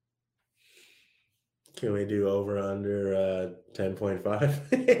 Can we do over under 10.5?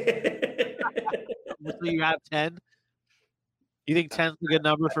 So you have 10. You think 10 is a good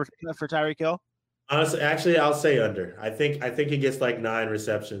number for Tyreek Hill? Honestly, actually, I'll say under. I think he gets like 9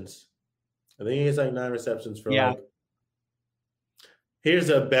 receptions. I think he gets like 9 receptions for like. Here's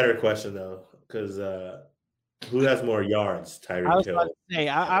a better question though, because who has more yards, Tyreek Hill?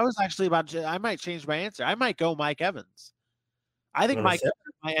 I was actually I might change my answer. I might go Mike Evans. I think Mike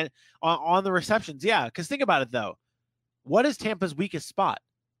Evans on the receptions. Yeah, because think about it though. What is Tampa's weakest spot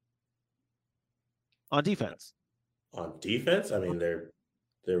on defense? On defense, they're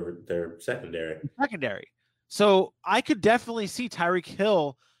secondary. Secondary. So I could definitely see Tyreek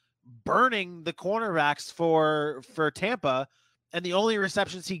Hill burning the cornerbacks for Tampa, and the only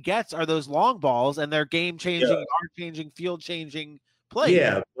receptions he gets are those long balls, and they're game-changing, yard-changing, field-changing plays.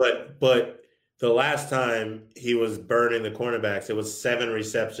 Yeah, but the last time he was burning the cornerbacks, it was 7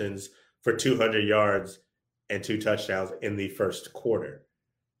 receptions for 200 yards and 2 touchdowns in the first quarter.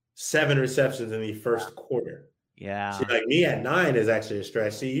 7 receptions in the first quarter. Yeah. See, like me at 9 is actually a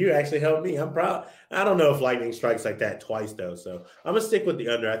stretch. See, you actually helped me. I'm proud. I don't know if lightning strikes like that twice, though. So I'm going to stick with the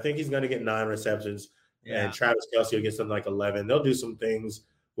under. I think he's going to get 9 receptions, and Travis Kelce will get something like 11. They'll do some things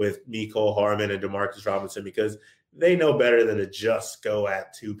with Mecole Hardman and Demarcus Robinson because they know better than to just go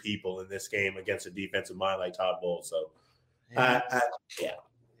at 2 people in this game against a defensive mind like Todd Bowles. So,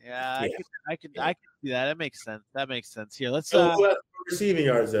 Yeah, Yeah. I could see that. That makes sense. That makes sense. Here, let's So who has more receiving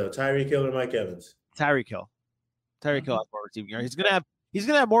yards though? Tyreek Hill or Mike Evans? Tyreek Hill. Tyreek Hill has more receiving yards. He's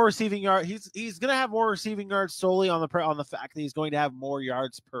gonna have more receiving yards. He's gonna have more receiving yards solely on the fact that he's going to have more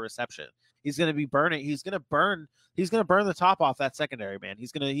yards per reception. He's gonna be burning. He's gonna burn the top off that secondary, man.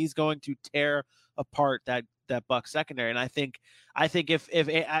 He's going to tear apart that Bucs secondary. And I think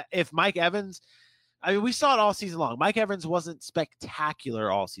if Mike Evans, I mean, we saw it all season long. Mike Evans wasn't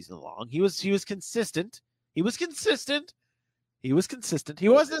spectacular all season long. He was consistent. He wasn't as good.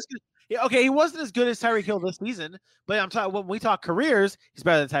 Yeah, okay, he wasn't as good as Tyreek Hill this season, but I'm talking when we talk careers, he's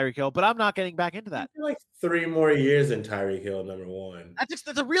better than Tyreek Hill. But I'm not getting back into that. Like 3 more years than Tyreek Hill, number one. That's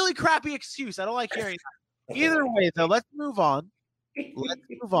a really crappy excuse. I don't like hearing that. Either way, though, let's move on. Let's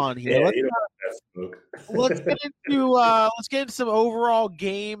move on here. Yeah, let's get into some overall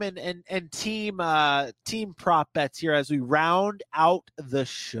game and team prop bets here as we round out the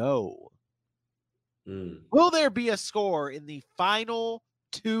show. Will there be a score in the final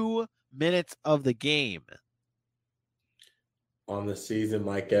 2 minutes of the game? On the season,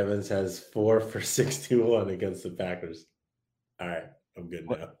 Mike Evans has 4 for 61 against the Packers. All right, I'm good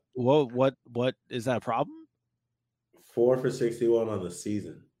now. What is that a problem? 4 for 61 on the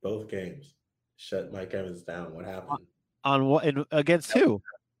season, both games. Shut Mike Evans down. What happened? On what? Against who?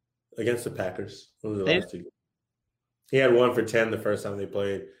 Against the Packers. Those are the last 2. He had 1 for 10 the first time they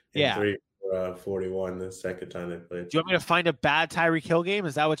played, and 3 for 41 the second time they played. Do you want me to find a bad Tyreek Hill game?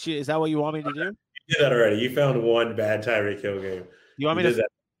 Is that what you want me to do? You did that already. You found 1 bad Tyreek Hill game. You want me to? Do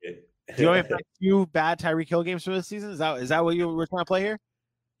you want me to find 2 bad Tyreek Hill games for this season? Is that what you were trying to play here?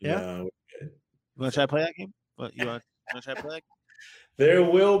 Yeah. No, you want to try to play that game? What you want to try to play that game? There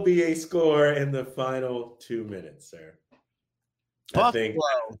will be a score in the final 2 minutes, sir. Buffalo,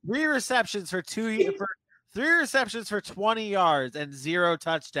 3 receptions for 3 receptions for 20 yards and 0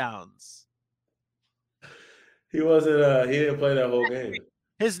 touchdowns. He wasn't. He didn't play that whole game.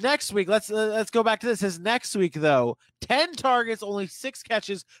 His next week, let's go back to this. His next week, though, 10 targets, only 6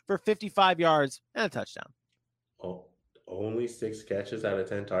 catches for 55 yards and a touchdown. Oh, only 6 catches out of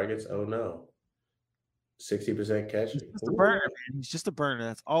 10 targets? Oh no. 60% catching. He's just a burner, man. He's just a burner.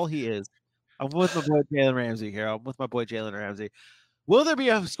 That's all he is. I'm with my boy Jalen Ramsey. Will there be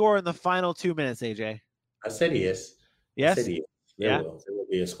a score in the final 2 minutes, AJ? I said yes. Yes? I said yes. There will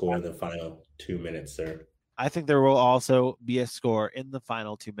be a score in the final 2 minutes, sir. I think there will also be a score in the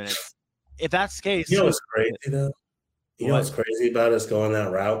final 2 minutes. If that's the case. You know what's crazy, though? You know what's crazy about us going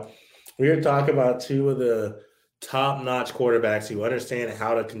that route? We were talking about 2 of the top-notch quarterbacks who understand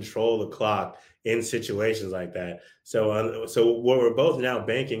how to control the clock in situations like that. So what we're both now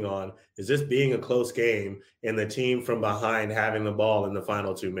banking on is this being a close game and the team from behind having the ball in the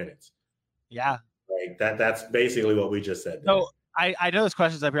final 2 minutes. Yeah. Like that's basically what we just said. So I know this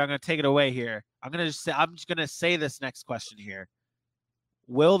question's up here. I'm going to take it away here. I'm just going to say this next question here.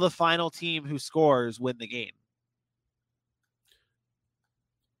 Will the final team who scores win the game?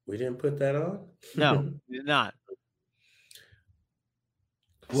 We didn't put that on? No, we did not.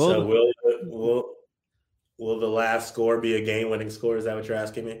 Will the last score be a game-winning score? Is that what you're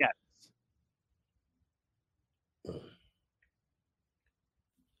asking me? Yes.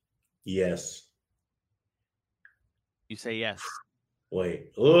 Yes. You say yes.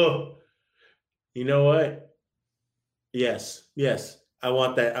 Wait. Oh, you know what? Yes. I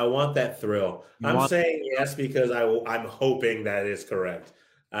want that thrill. I'm saying yes because I'm hoping that is correct.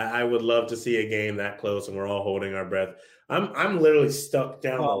 I would love to see a game that close and we're all holding our breath. I'm literally stuck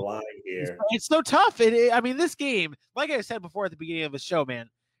down the line here. It's so tough. I mean, this game, like I said before at the beginning of the show, man,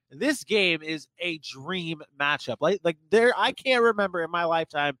 this game is a dream matchup. Like I can't remember in my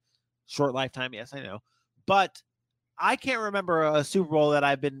lifetime, short lifetime, yes, I know, but I can't remember a Super Bowl that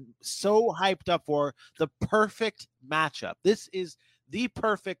I've been so hyped up for. The perfect matchup. This is the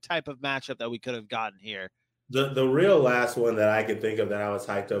perfect type of matchup that we could have gotten here. The real last one that I could think of that I was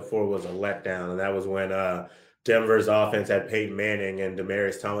hyped up for was a letdown, and that was when Denver's offense had Peyton Manning and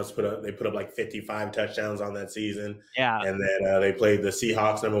Demaryius Thomas put up like 55 touchdowns on that season. Yeah, and then they played the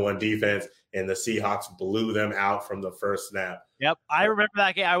Seahawks #1 defense, and the Seahawks blew them out from the first snap. Yep, I remember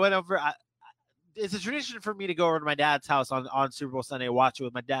that game. I went over. It's a tradition for me to go over to my dad's house on Super Bowl Sunday, watch it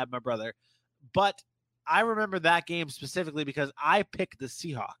with my dad and my brother. But I remember that game specifically because I picked the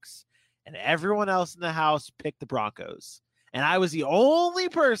Seahawks and everyone else in the house picked the Broncos. And I was the only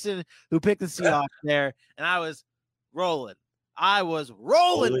person who picked the Seahawks there, and I was rolling. I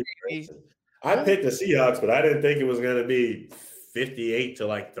baby. I picked the Seahawks, but I didn't think it was going to be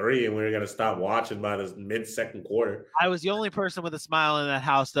 58-3, and we were going to stop watching by the mid-second quarter. I was the only person with a smile in that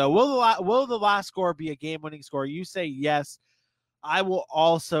house, though. Will the last score be a game-winning score? You say yes. I will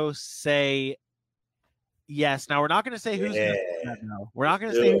also say yes. Now we're not going to say who's going to score that now. We're not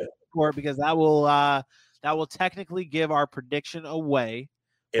going to say who's going to score because that will technically give our prediction away.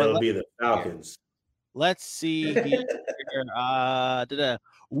 It'll be the Falcons. Let's see here.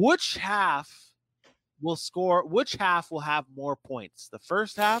 Which half will score? Which half will have more points? The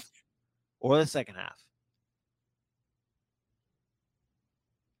first half or the second half?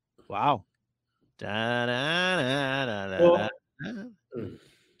 Wow. This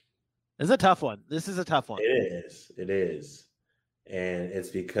is a tough one. This is a tough one. It is. And it's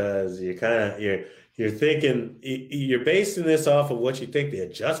because you're thinking, you're basing this off of what you think the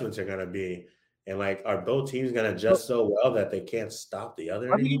adjustments are going to be. And like, are both teams going to adjust so well that they can't stop the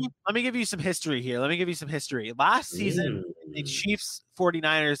other? Let me give you some history here. Last season, in the Chiefs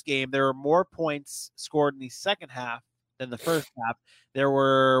 49ers game, there were more points scored in the second half than the first half. There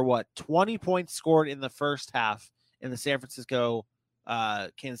were 20 points scored in the first half in the San Francisco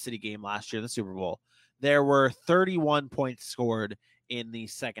Kansas City game last year, the Super Bowl. There were 31 points scored in the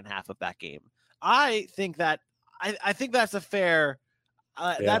second half of that game. I think that's a fair.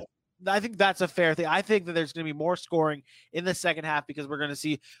 I think that's a fair thing. I think that there's going to be more scoring in the second half because we're going to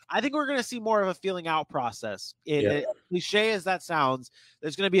see more of a feeling out process. Cliche as that sounds,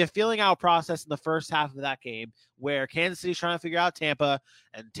 there's going to be a feeling out process in the first half of that game where Kansas City's trying to figure out Tampa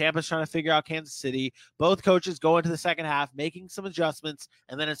and Tampa's trying to figure out Kansas City. Both coaches go into the second half, making some adjustments,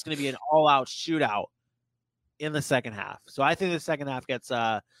 and then it's going to be an all-out shootout in the second half. So I think the second half gets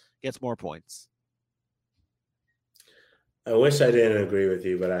more points. I wish I didn't agree with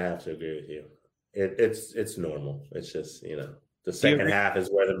you, but I have to agree with you. It's normal. It's just, the second half is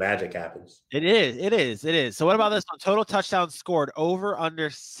where the magic happens. It is. So what about this one? Total touchdowns scored, over under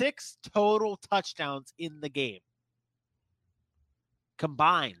 6 total touchdowns in the game.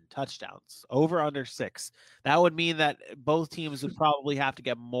 Combined touchdowns, over under 6. That would mean that both teams would probably have to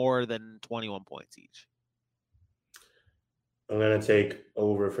get more than 21 points each. I'm going to take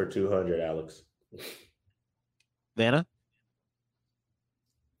over for 200, Alex. Vanna?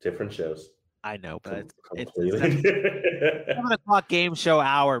 Different shows. I know, but it's 7 o'clock game show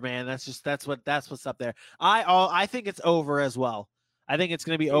hour, man. That's what's up there. I think it's over as well. I think it's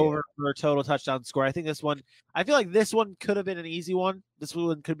going to be over for a total touchdown score. I feel like this one could have been an easy one. This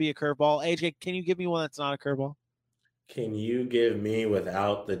one could be a curveball. AJ, can you give me one that's not a curveball? Can you give me,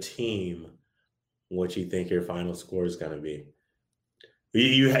 without the team, what you think your final score is going to be?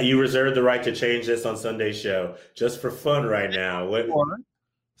 You reserve the right to change this on Sunday's show just for fun right now.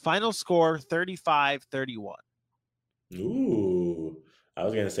 Final score 35-31. Ooh, I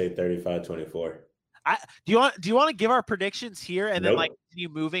was gonna say 35-24. Do you want to give our predictions here and then continue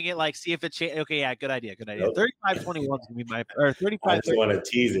moving it, see if it changes? Okay, yeah, good idea. Nope. 35-21 is gonna be my, or 35. I just want to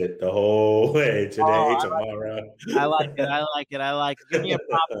tease it the whole way today, tomorrow. I like it. Give me a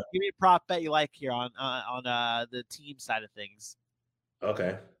prop bet you like here on the team side of things.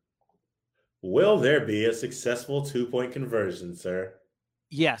 Okay. Will there be a successful 2-point conversion, sir?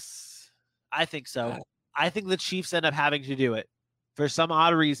 Yes, I think so. I think the Chiefs end up having to do it. For some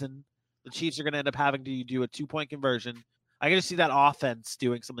odd reason, the Chiefs are going to end up having to do a 2-point conversion. I can just see that offense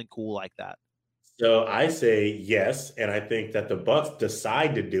doing something cool like that. So I say yes, and I think that the Bucs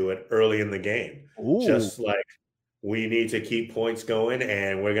decide to do it early in the game. Ooh. Just like, we need to keep points going,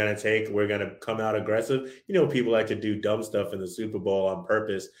 and we're going to come out aggressive. People like to do dumb stuff in the Super Bowl on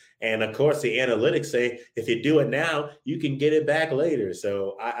purpose. And of course, the analytics say if you do it now, you can get it back later.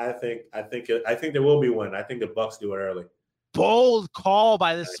 So I think there will be one. I think the Bucs do it early. Bold call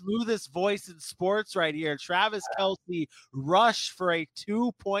by the smoothest voice in sports right here. Travis Kelce rush for a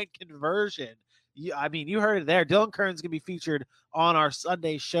 2-point conversion. You heard it there. Dylan Kern's going to be featured on our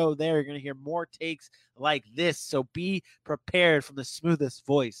Sunday show there. You're going to hear more takes like this, so be prepared from the smoothest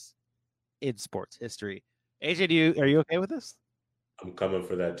voice in sports history. AJ, are you okay with this? I'm coming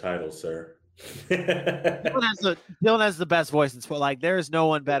for that title, sir. Dylan has the best voice in sport. There is no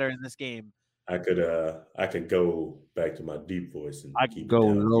one better in this game. I could go back to my deep voice and I can go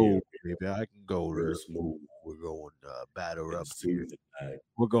low, baby. I can go real smooth. We're going batter up here.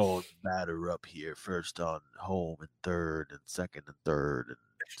 We're going batter up here. First on home and third and second and third.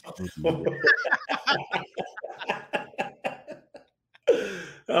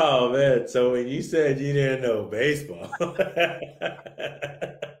 Oh man! So when you said you didn't know baseball, oh,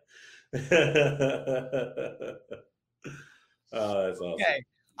 that's awesome. Okay,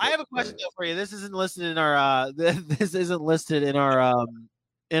 I have a question though for you. This isn't listed in our this isn't listed in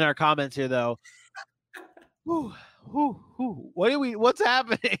our comments here though. What's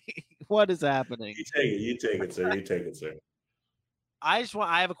happening? What is happening? You take it, sir. You take it, sir. I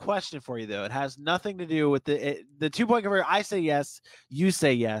have a question for you though. It has nothing to do with the 2-point conversion. I say yes, you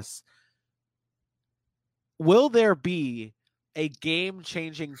say yes. Will there be a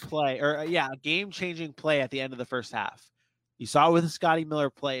game-changing play a game-changing play at the end of the first half? You saw it with Scotty Miller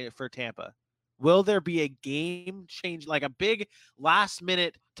play for Tampa. Will there be a game change, like a big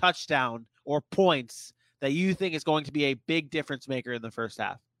last-minute touchdown or points that you think is going to be a big difference maker in the first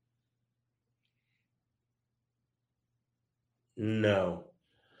half? No,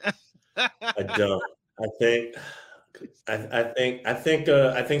 I don't. I think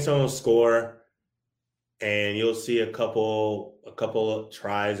someone will score, and you'll see a couple of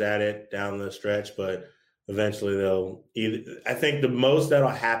tries at it down the stretch, but eventually they'll either. I think the most that'll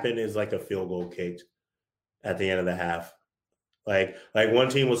happen is like a field goal kicked at the end of the half. Like one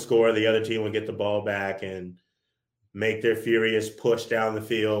team will score, the other team will get the ball back and make their furious push down the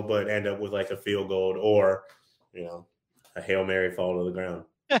field, but end up with like a field goal or, a Hail Mary fall to the ground.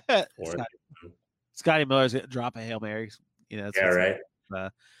 Scotty Miller's going to drop a Hail Mary. That's right.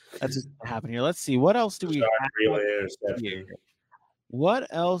 That's just happening here. Let's see. What else do we have here? What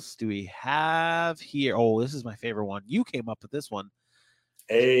else do we have here? Oh, this is my favorite one. You came up with this one.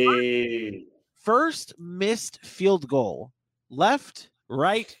 Hey. First missed field goal. Left,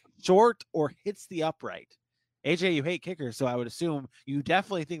 right, short, or hits the upright. AJ, you hate kickers, so I would assume you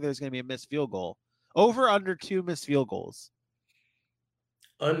definitely think there's going to be a missed field goal. Over, under 2 missed field goals.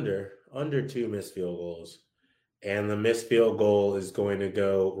 Under 2 missed field goals. And the missed field goal is going to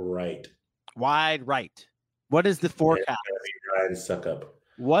go right. Wide right. What is the forecast? Ryan Suckup.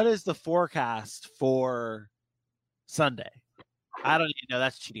 What is the forecast for Sunday? I don't even know.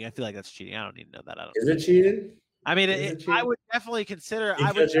 That's cheating. I feel like that's cheating. I don't need to know that. Is it cheating? I mean, I would definitely consider.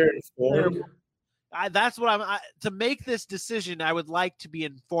 Because you're informed. That's what to make this decision. I would like to be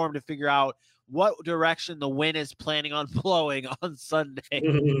informed to figure out what direction the wind is planning on blowing on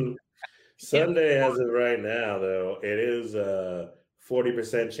Sunday. Sunday, as of right now, though, it is a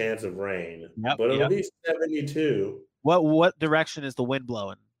 40% chance of rain, but it'll be 72. What direction is the wind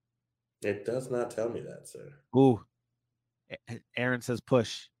blowing? It does not tell me that, sir. Ooh, Aaron says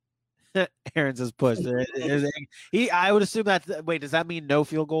push. Aaron says push. I would assume that. Wait, does that mean no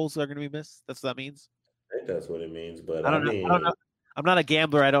field goals are going to be missed? That's what that means. I think that's what it means, but I don't know. I'm not a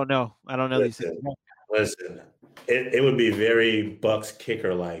gambler. I don't know. I don't know these things. Listen, it would be very Bucks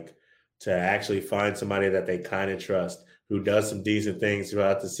kicker like to actually find somebody that they kind of trust who does some decent things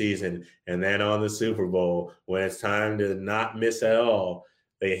throughout the season, and then on the Super Bowl when it's time to not miss at all,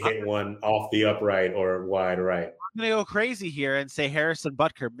 they hit one off the upright or wide right. I'm going to go crazy here and say Harrison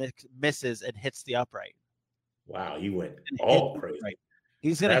Butker misses and hits the upright. Wow, you went all crazy. Right.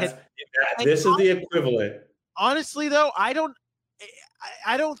 He's going to hit. This is the equivalent. Honestly, though, I don't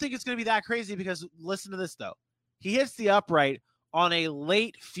think it's going to be that crazy because listen to this, though. He hits the upright on a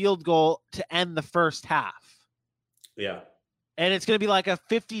late field goal to end the first half. Yeah. And it's going to be like a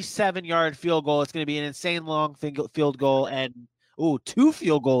 57-yard field goal. It's going to be an insane long field goal. And, 2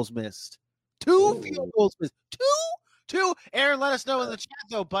 field goals missed. Two field goals missed. Two. Aaron, let us know in the chat,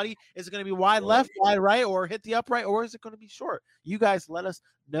 though, buddy. Is it going to be wide left, wide right, or hit the upright, or is it going to be short? You guys let us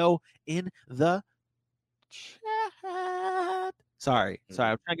know in the chat. Sorry. I'm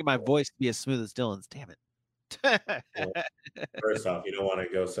trying to get my voice to be as smooth as Dylan's. Damn it. First off, you don't want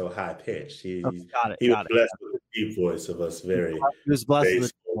to go so high pitched. He was blessed with the deep voice of us. He was blessed with the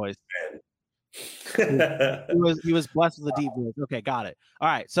deep voice. he was blessed with the deep voice. Okay, got it. All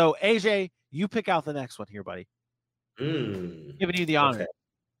right. So AJ, you pick out the next one here, buddy. Giving you the honor.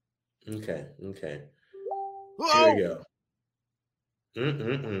 Okay. Whoa! Here we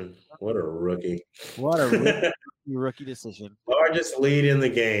go. What a rookie. What a rookie decision. Largest lead in the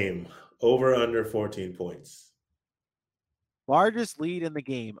game. Over under 14 points. Largest lead in the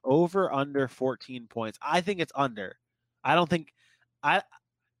game. Over under 14 points. I think it's under. I don't think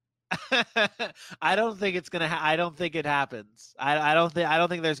it's gonna. I don't think it happens. I don't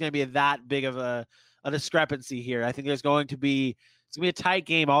think there's gonna be that big of a discrepancy here. I think it's gonna be a tight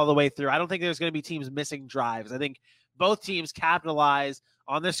game all the way through. I don't think there's gonna be teams missing drives. I think both teams capitalize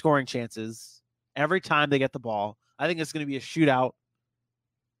on their scoring chances every time they get the ball. I think it's gonna be a shootout,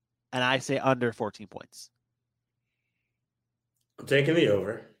 and I say under 14 points. I'm taking the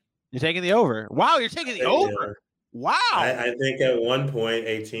over. You're taking the over. Wow, you're taking the over. Wow. I think at one point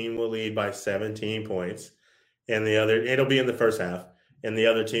a team will lead by 17 points, and it'll be in the first half, and the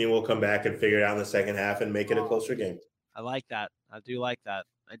other team will come back and figure it out in the second half and make it a closer game. I like that. I do like that.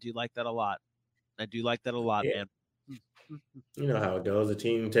 I do like that a lot. Man. You know how it goes. The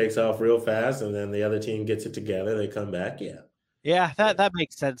team takes off real fast, and then the other team gets it together. They come back. Yeah, that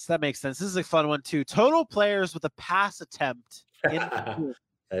makes sense. This is a fun one, too. Total players with a pass attempt In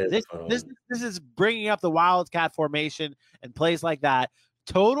That is a this, fun this, one. this is bringing up the Wildcat formation and plays like that.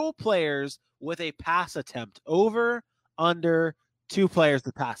 Total players with a pass attempt over, under 2 players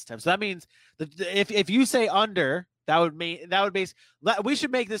with pass attempts. So that means if you say under, that would base. We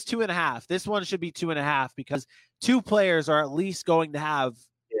should make this 2.5. This one should be 2.5 because 2 players are at least going to have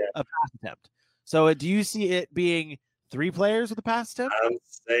a pass attempt. So do you see it being 3 players with a pass attempt? I'm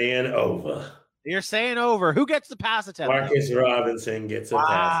saying over. You're saying over. Who gets the pass attempt? Marcus Robinson gets a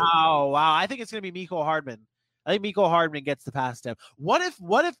pass. Wow. I think it's going to be Mecole Hardman. I think Mecole Hardman gets the pass attempt. What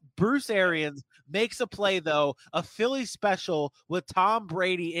if Bruce Arians makes a play, though, a Philly special with Tom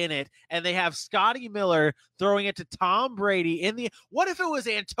Brady in it, and they have Scotty Miller throwing it to Tom Brady in the – what if it was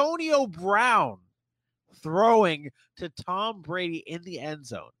Antonio Brown throwing to Tom Brady in the end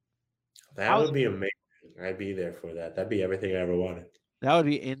zone? That would be amazing. I'd be there for that. That'd be everything I ever wanted. That would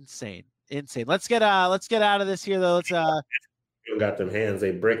be insane. Let's get out of this here, though. Let's You got them hands,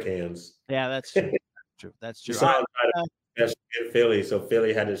 they brick hands. Yeah, that's true. That's true. You saw him try to be special in Philly, so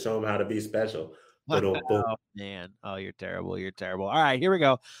Philly had to show him how to be special. Oh, man. Oh, you're terrible. You're terrible. All right, here we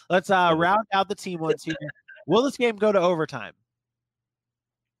go. Let's round out the team ones here. Will this game go to overtime?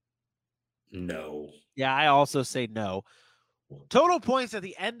 No. Yeah, I also say no. Total points at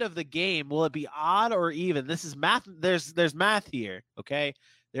the end of the game, will it be odd or even? This is math. There's math here, okay?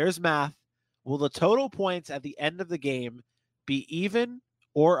 There's math. Will the total points at the end of the game be even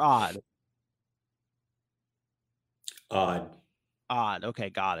or odd? Odd. Okay,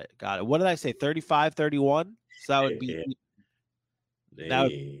 got it. What did I say? 35-31? So that would be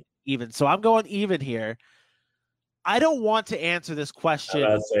even. So I'm going even here. I don't want to answer this question.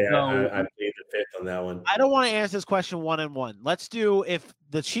 I plead the fifth on that one. I don't want to answer this question 1-1. Let's do, if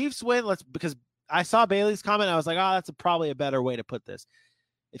the Chiefs win, because I saw Bailey's comment. I was like, that's probably a better way to put this.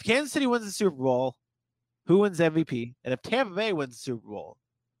 If Kansas City wins the Super Bowl, who wins MVP? And if Tampa Bay wins the Super Bowl,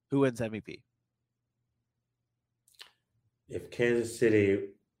 who wins MVP? If Kansas City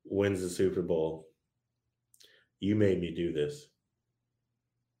wins the Super Bowl, you made me do this.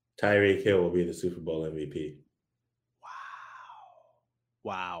 Tyreek Hill will be the Super Bowl MVP.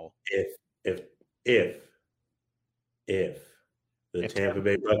 Wow. If the Tampa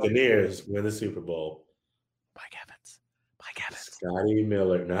Bay Buccaneers win the Super Bowl, Mike Evans. Scotty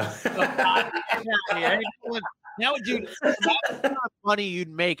Miller. No. Now, dude, that's the amount of money you'd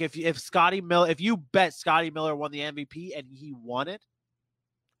make if Scotty Miller, if you bet Scotty Miller won the MVP and he won it,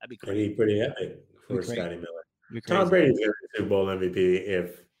 that'd be crazy. That'd be pretty epic for Scotty Miller. Tom Brady's going to be Super Bowl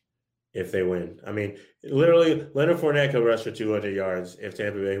MVP if they win. I mean, literally, Leonard Fournette could rush for 200 yards. If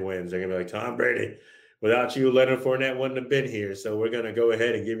Tampa Bay wins, they're going to be like, Tom Brady, without you, Leonard Fournette wouldn't have been here. So we're going to go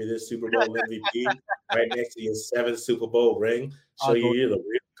ahead and give you this Super Bowl MVP right next to your 7th Super Bowl ring. Show you're the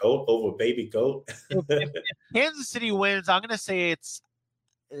real GOAT over baby GOAT. if Kansas City wins, I'm going to say it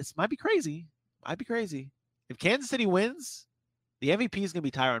might be crazy. If Kansas City wins, the MVP is going to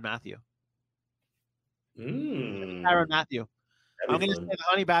be Tyrann Mathieu. Tyrann Mathieu. I'm going to say the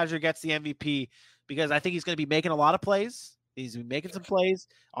Honey Badger gets the MVP because I think he's going to be making a lot of plays. He's been making some plays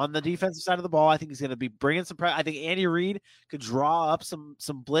on the defensive side of the ball. I think he's going to be bringing some pressure. I think Andy Reid could draw up some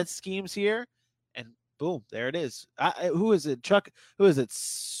blitz schemes here, and boom, there it is. Who is it? Chuck? Who is it?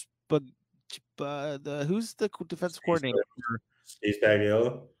 Who's the defensive coordinator? Steve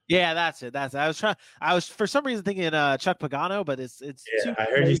Spagnuolo. Yeah, that's it. I was for some reason thinking Chuck Pagano, but it's. Yeah, I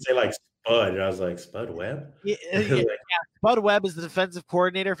heard you say like Spud, and I was like, Spud Webb? Yeah, Spud Webb is the defensive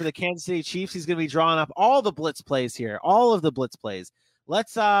coordinator for the Kansas City Chiefs. He's going to be drawing up all the blitz plays here, all of the blitz plays.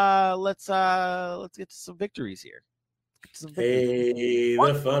 Let's get to some victories here. Hey,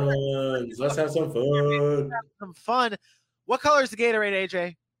 the fun ones. Let's have some fun. What color is the Gatorade,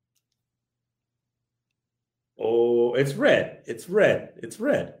 AJ? Oh, it's red. It's gotta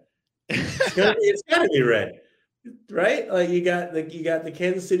be red, right? Like you got the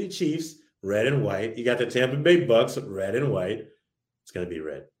Kansas City Chiefs, red and white. You got the Tampa Bay Bucks, red and white. It's gonna be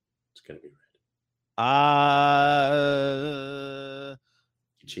red.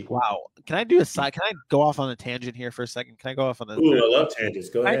 Wow. Can I go off on a tangent here for a second? Can I go off on a? Ooh, I love tangents.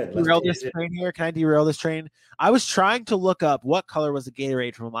 Go ahead. Can I derail this train? I was trying to look up what color was the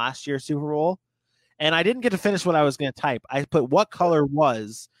Gatorade from last year's Super Bowl, and I didn't get to finish what I was going to type. I put what color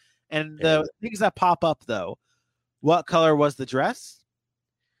was, and the things that pop up though. What color was the dress?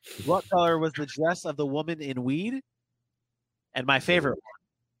 What color was the dress of the woman in weed? And my favorite one.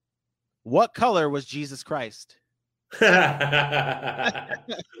 What color was Jesus Christ? So, yeah,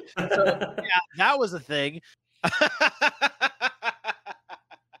 that was a thing.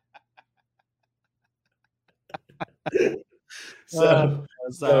 So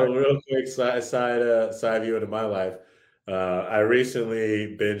real quick side view into my life. I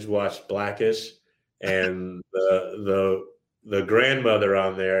recently binge watched Blackish, and the grandmother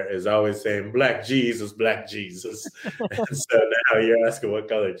on there is always saying Black Jesus, Black Jesus. And so now you're asking what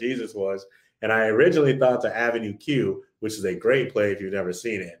color Jesus was. And I originally thought to Avenue Q, which is a great play if you've never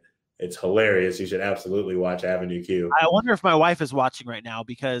seen it. It's hilarious. You should absolutely watch Avenue Q. I wonder if my wife is watching right now,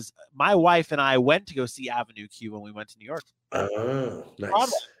 because my wife and I went to go see Avenue Q when we went to New York. Oh,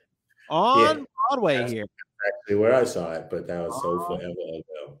 nice. On Broadway here. Actually, where I saw it, but that was so forever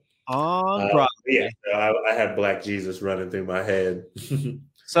ago. On Broadway. Yeah, I had Black Jesus running through my head.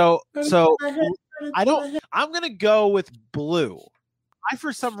 So I'm gonna go with blue. I,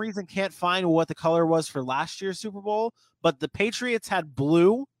 for some reason, can't find what the color was for last year's Super Bowl, but the Patriots had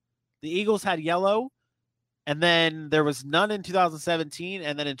blue, the Eagles had yellow, and then there was none in 2017,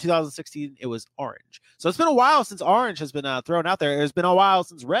 and then in 2016 it was orange. So it's been a while since orange has been thrown out there. It's been a while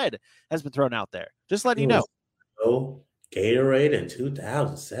since red has been thrown out there. Just letting you know. No Gatorade in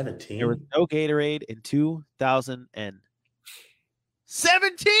 2017. There was no Gatorade in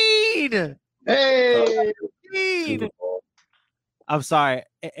 2017. Hey, I'm sorry,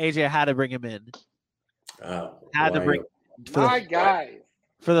 AJ. I had to bring him in. Had to bring my guys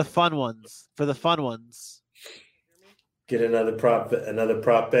for the fun ones. For the fun ones. Get another prop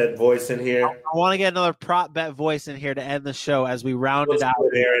bet voice in here. I want to get another prop bet voice in here to end the show as we round it out.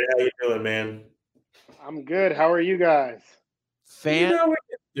 Good, Aaron? How you doing, man? I'm good. How are you guys? We can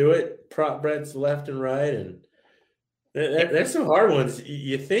do it. Prop bets left and right, and there's some hard ones.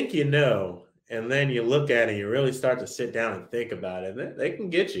 You think you know, and then you look at it, and you really start to sit down and think about it. They can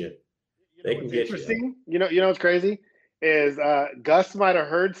get you. They can get you. You know what's crazy is Gus might have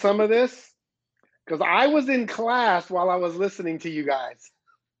heard some of this because I was in class while I was listening to you guys,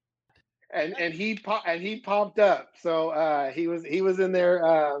 and he popped up. So he was in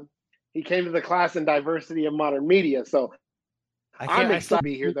there. He came to the class in diversity of modern media. So I'm excited to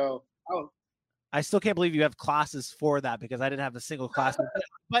be here, though. Oh. I still can't believe you have classes for that, because I didn't have a single class.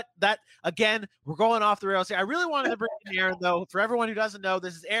 But that, again, we're going off the rails here. I really wanted to bring in Aaron, though. For everyone who doesn't know,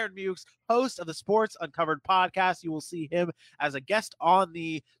 this is Aaron Mukes, host of the Sports Uncovered podcast. You will see him as a guest on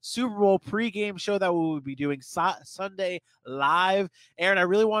the Super Bowl pregame show that we will be doing Sunday live. Aaron, I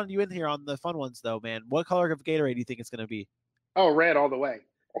really wanted you in here on the fun ones, though, man. What color of Gatorade do you think it's going to be? Oh, red all the way.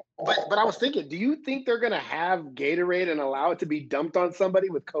 But I was thinking, do you think they're going to have Gatorade and allow it to be dumped on somebody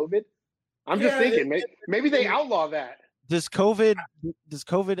with COVID? I'm just thinking maybe they outlaw that. Does COVID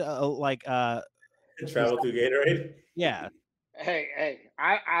travel through Gatorade? Yeah. Hey,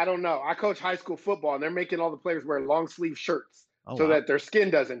 I don't know. I coach high school football, and they're making all the players wear long sleeve shirts that their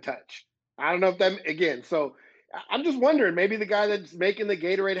skin doesn't touch. I don't know if that again. So I'm just wondering, maybe the guy that's making the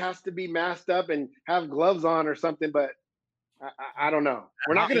Gatorade has to be masked up and have gloves on or something, but I don't know.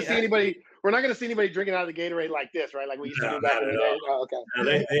 We're not going to see anybody. We're not going to see anybody drinking out of the Gatorade like this, right? Like we used to do back in the day. Oh, okay. Now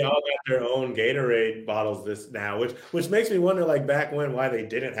they all got their own Gatorade bottles which makes me wonder, like back when, why they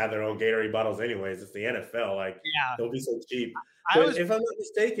didn't have their own Gatorade bottles anyways. It's the NFL. Like, don't be so cheap. If I'm not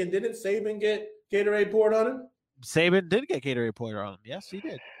mistaken, didn't Saban get Gatorade poured on him? Saban did get Gatorade poured on him. Yes, he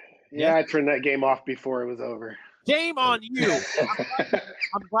did. Yeah, I turned that game off before it was over. Shame on you.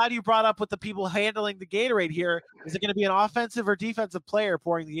 I'm glad you brought up with the people handling the Gatorade here. Is it going to be an offensive or defensive player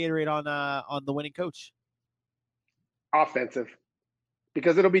pouring the Gatorade on the winning coach? Offensive,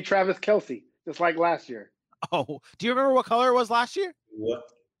 because it'll be Travis Kelce, just like last year. Oh, do you remember what color it was last year? What?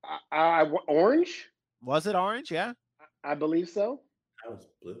 Orange. Was it orange? Yeah, I believe so. That was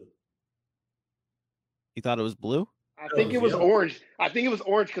blue. You thought it was blue? I think it was orange. I think it was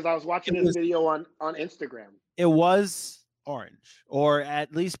orange because I was watching this video on Instagram. It was orange, or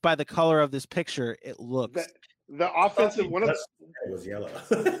at least by the color of this picture, it looks. The offensive one of it was yellow.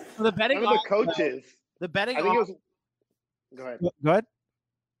 The betting one of the coaches. The betting. I think it was. Go ahead. Go ahead.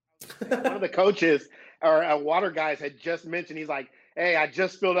 One of the coaches or water guys had just mentioned. He's like, "Hey, I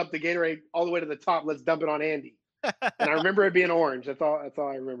just filled up the Gatorade all the way to the top. Let's dump it on Andy." And I remember it being orange. That's all I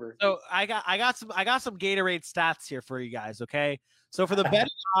remember. So I got some Gatorade stats here for you guys. Okay, so for the betting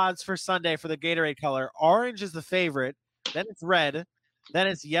odds for Sunday for the Gatorade color, orange is the favorite. Then it's red. Then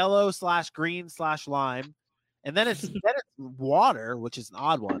it's yellow / green / lime, and then it's water, which is an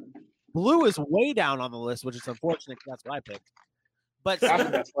odd one. Blue is way down on the list, which is unfortunate because that's what I picked. But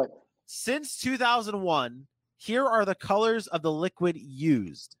since 2001, here are the colors of the liquid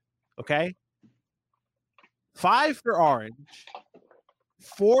used. Okay. 5 for orange,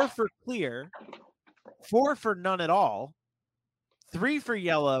 4 for clear, 4 for none at all, 3 for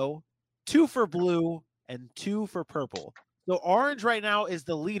yellow, 2 for blue, and 2 for purple. So orange right now is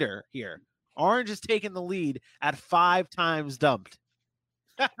the leader here. Orange is taking the lead at 5 times dumped.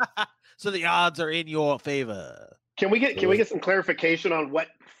 So the odds are in your favor. Can we get some clarification on what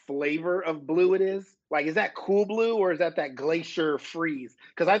flavor of blue it is? Like, is that Cool Blue or is that Glacier Freeze?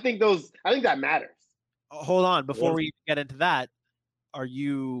 Because I think that matters. Hold on, before we get into that, are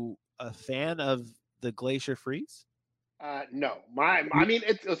you a fan of the Glacier Freeze? No, I mean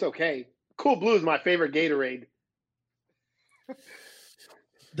it's okay. Cool Blue is my favorite Gatorade.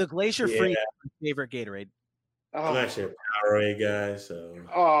 The Glacier Freeze is my favorite Gatorade. I'm actually a Powerade guy, so.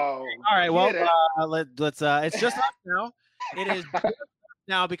 All right. Well, let's. It's just us now. It is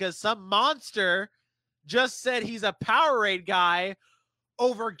now because some monster just said he's a Powerade guy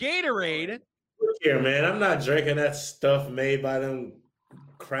over Gatorade. Look here, man. I'm not drinking that stuff made by them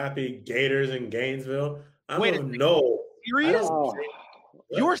crappy Gators in Gainesville. Serious?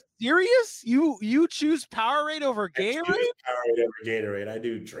 You're serious? You choose Powerade over Gatorade? Powerade over Gatorade. I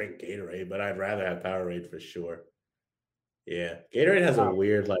do drink Gatorade, but I'd rather have Powerade for sure. Yeah, Gatorade has a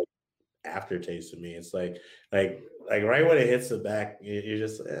weird aftertaste to me. It's like right when it hits the back, you're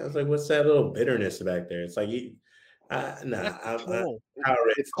just it's like, what's that little bitterness back there? It's like Powerade.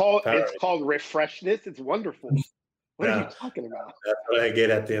 It's called refreshness. It's wonderful. What are you talking about? That's what I get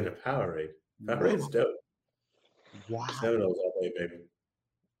at the end of Powerade. Powerade's dope. Wow. Seminoles all day, baby.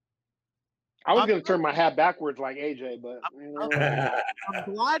 I was going to turn my hat backwards like AJ, but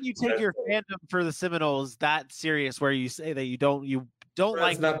I'm glad you take your fandom for the Seminoles that serious, where you say that you don't That's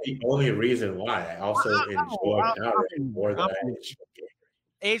like. That's not the only reason why. I also enjoy Powerade more than I enjoy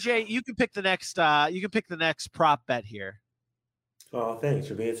Gatorade. AJ, you can pick the next prop bet here. Oh, thanks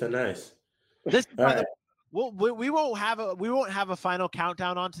for being so nice. This we won't have a final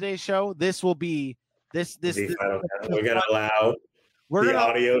countdown on today's show. This will be this. We're gonna allow the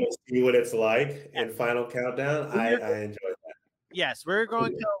audio to see what it's like in Final Countdown. I enjoy that. Yes, we're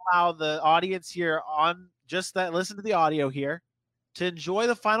going to allow the audience here on just that listen to the audio here to enjoy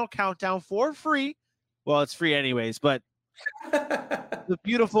the Final Countdown for free. Well, it's free anyways, but the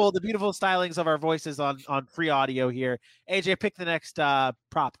beautiful stylings of our voices on free audio here. AJ, pick the next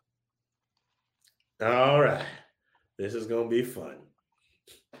prop. All right, this is gonna be fun.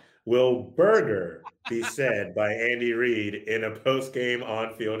 Will burger be said by Andy Reid in a post-game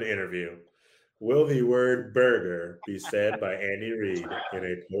on-field interview? Will the word burger be said by Andy Reid in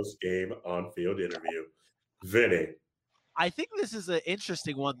a post-game on-field interview? Vinny. I think this is an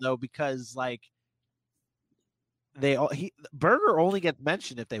interesting one though, because burger only gets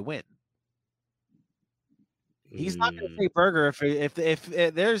mentioned if they win. He's not going to say burger if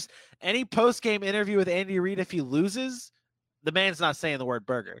there's any post-game interview with Andy Reid. If he loses, the man's not saying the word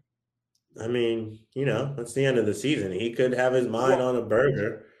burger. I mean, that's the end of the season. He could have his mind on a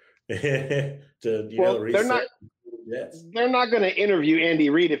burger to, reset. They're not going to interview Andy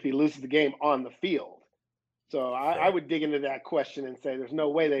Reid if he loses the game on the field. So I would dig into that question and say there's no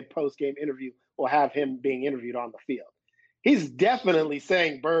way they post-game interview will have him being interviewed on the field. He's definitely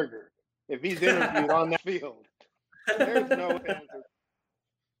saying burger if he's interviewed on the field. There's no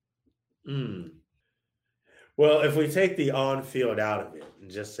answer. Well, if we take the on-field out of it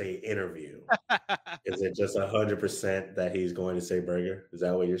and just say interview, is it just 100% that he's going to say burger? Is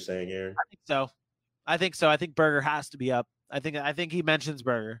that what you're saying, Aaron? I think so. I think burger has to be up. I think he mentions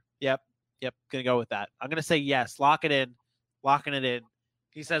burger. Yep. Gonna go with that. I'm gonna say yes. Locking it in.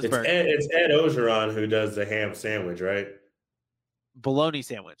 He says burger. It's Ed Ogeron who does the ham sandwich, right? Bologna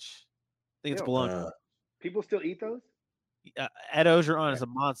sandwich. I think it's bologna. People still eat those? Ed Ogeron is a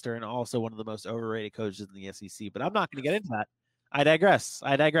monster and also one of the most overrated coaches in the SEC. But I'm not going to get into that. I digress.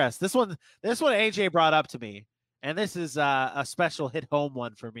 This one AJ brought up to me, and this is a special hit home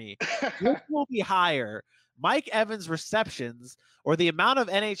one for me. Which will be higher, Mike Evans' receptions or the amount of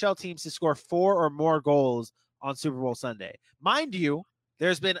NHL teams to score 4 or more goals on Super Bowl Sunday? Mind you,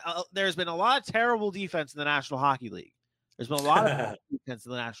 there's been a lot of terrible defense in the National Hockey League. There's been a lot of defense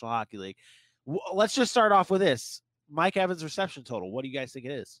in the National Hockey League. Let's just start off with this. Mike Evans' reception total. What do you guys think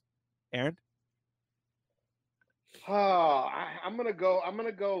it is? Aaron? Oh, I'm gonna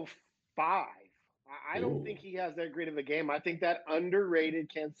go 5. I don't think he has that great of a game. I think that underrated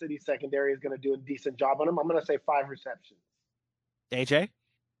Kansas City secondary is going to do a decent job on him. I'm going to say 5 receptions. AJ?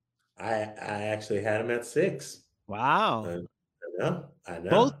 I actually had him at 6. Wow. I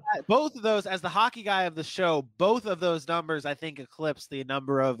know. Both of those, as the hockey guy of the show, both of those numbers I think eclipse the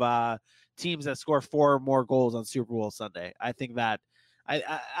number of teams that score 4 or more goals on Super Bowl Sunday. I think that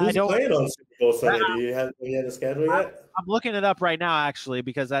Who's playing on Super Bowl Sunday? Do you have the schedule yet? I'm looking it up right now, actually,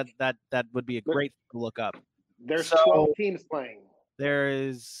 because that would be a great thing to look up. There's 12 teams playing. There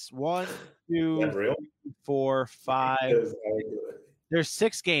is 1, 2, 3, 4, 5. There's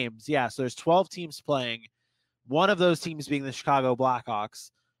 6 games. Yeah, so there's 12 teams playing. One of those teams being the Chicago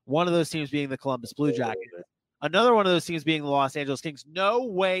Blackhawks. One of those teams being the Columbus Blue Jackets. Another one of those teams being the Los Angeles Kings. No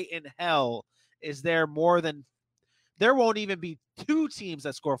way in hell is there more than – there won't even be 2 teams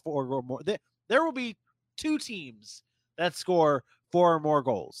that score 4 or more. There will be 2 teams that score 4 or more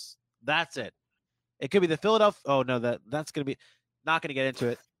goals. That's it. It could be the Philadelphia – oh, no, that's going to be – not going to get into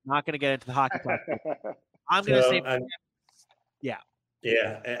it. Not going to get into the hockey platform. I'm going to say – yeah.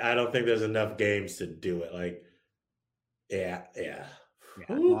 Yeah, I don't think there's enough games to do it. Like, yeah.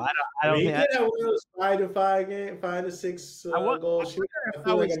 No, I don't think that one of those 5 to 6 goals. I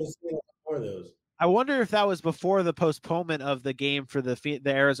feel like I'm seeing more of those. I wonder if that was before the postponement of the game for the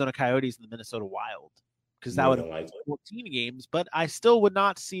Arizona Coyotes and the Minnesota Wild, because that would have been 14 games. But I still would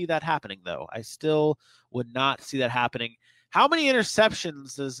not see that happening, though. I still would not see that happening. How many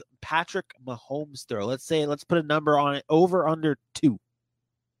interceptions does Patrick Mahomes throw? Let's put a number on it. Over under 2.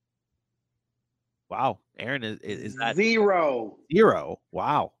 Wow, Aaron, is that 0? 0.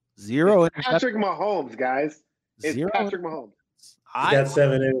 Wow, 0. Patrick Mahomes, guys. It's 0. Patrick Mahomes. He's got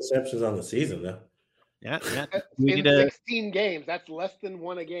 7 interceptions on the season, though. Yeah. In 16 games, that's less than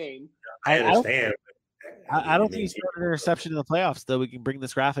 1 a game. I understand. I don't think he's thrown an interception in the playoffs, though. We can bring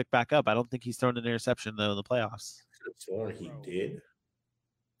this graphic back up. I don't think he's thrown an interception, though, in the playoffs. Sure, he did.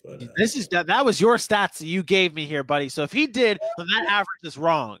 But, that was your stats that you gave me here, buddy. So if he did, then that average is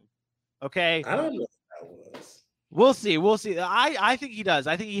wrong. Okay. I don't know what that was. We'll see. I think he does.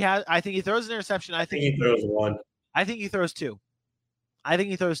 I think he throws an interception. I think he throws 1. I think he throws 2. I think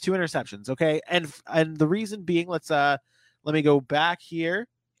he throws 2 interceptions. Okay. And the reason being, let me go back here.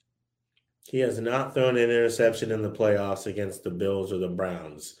 He has not thrown an interception in the playoffs against the Bills or the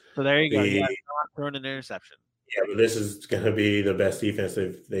Browns. So there you go. He has not thrown an interception. Yeah, but this is going to be the best defense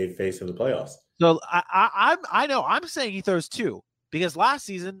they've faced in the playoffs. So I know I'm saying he throws 2 because last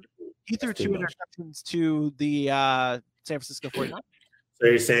season he threw 2 interceptions to the San Francisco 49ers. So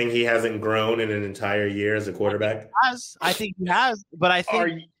you're saying he hasn't grown in an entire year as a quarterback? I think he has, but I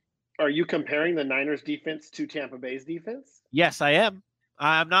think. Are you comparing the Niners defense to Tampa Bay's defense? Yes, I am.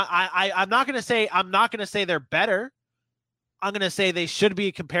 I'm not. I'm not going to say. I'm not going to say they're better. I'm going to say they should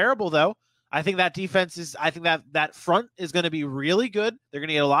be comparable, though. I think that defense is. I think that front is going to be really good. They're going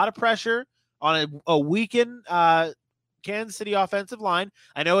to get a lot of pressure on a weakened Kansas City offensive line.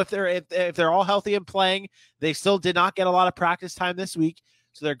 I know if they're all healthy and playing, they still did not get a lot of practice time this week,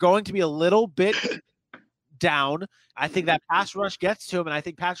 so they're going to be a little bit down. I think that pass rush gets to him, and I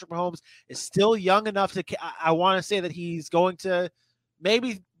think Patrick Mahomes is still young enough to. I want to say that he's going to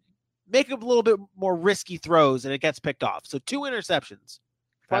maybe make a little bit more risky throws, and it gets picked off. So 2 interceptions.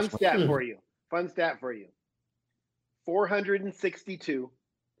 Fun stat for you. 462,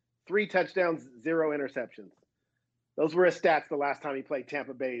 3 touchdowns, 0 interceptions. Those were his stats the last time he played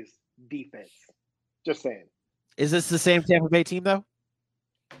Tampa Bay's defense. Just saying. Is this the same Tampa Bay team, though?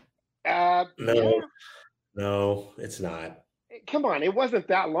 No, it's not. Come on, it wasn't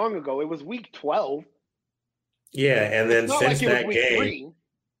that long ago. It was week 12. Yeah, and then since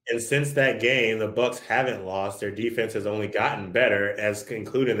that game, the Bucs haven't lost. Their defense has only gotten better, as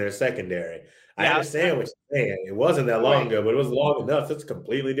including their secondary. I understand what you're saying. It wasn't that long ago, but it was long enough. It's a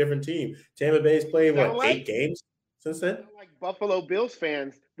completely different team. Tampa Bay's played 8 games since then. Like Buffalo Bills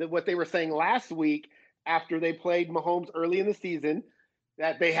fans, that what they were saying last week after they played Mahomes early in the season,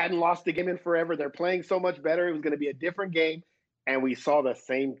 that they hadn't lost a game in forever. They're playing so much better. It was going to be a different game, and we saw the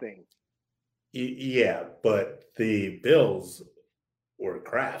same thing. Yeah, but the Bills were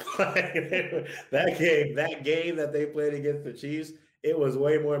crap. that game that they played against the Chiefs, it was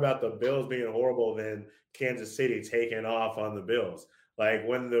way more about the Bills being horrible than Kansas City taking off on the Bills. Like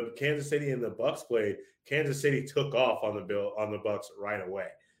when the Kansas City and the Bucs played, Kansas City took off on the Bucs right away.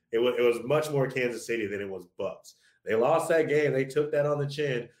 It was much more Kansas City than it was Bucs. They lost that game. They took that on the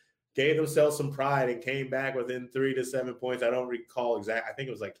chin, gave themselves some pride, and came back within 3 to 7 points. I don't recall exactly. I think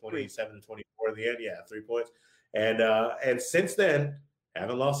it was like 27 to 24 in the end. Yeah, 3 points. And since then,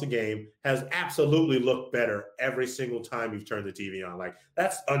 haven't lost a game, has absolutely looked better every single time you've turned the TV on. Like,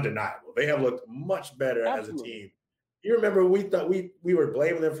 that's undeniable. They have looked much better as a team. You remember we thought we were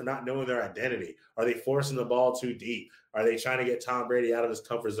blaming them for not knowing their identity. Are they forcing the ball too deep? Are they trying to get Tom Brady out of his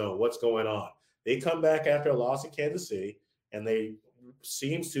comfort zone? What's going on? They come back after a loss in Kansas City, and they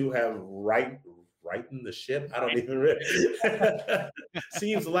seems to have rightened the ship. I don't even really.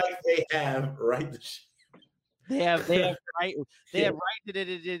 Seems like they have righted the ship. They have righted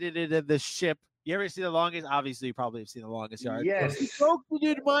the ship. You ever see The Longest? Obviously, you probably have seen The Longest Yard. Yes. He broke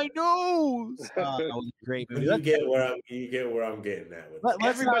it in my nose. That was a great movie. You get where I'm getting at with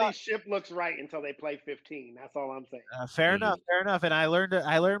everybody's ship looks right until they play 15. That's all I'm saying. Fair enough. And I learned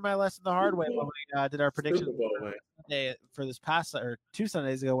my lesson the hard way when we did our predictions. Sunday for this past or 2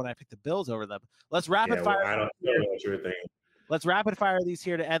 Sundays ago when I picked the Bills over them. Let's rapid fire. I don't know what you were thinking. Let's rapid fire these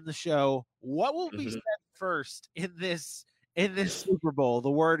here to end the show. What will be said first in this Super Bowl?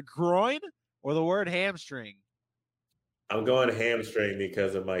 The word groin or the word hamstring? I'm going hamstring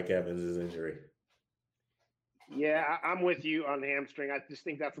because of Mike Evans' injury. Yeah, I'm with you on hamstring. I just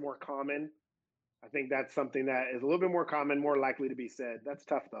think that's more common. I think that's something that is a little bit more common, more likely to be said. That's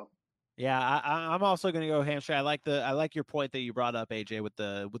tough though. Yeah, I'm also going to go hamstring. I like your point that you brought up, AJ, with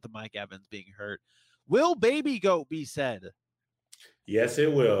the Mike Evans being hurt. Will baby goat be said? Yes,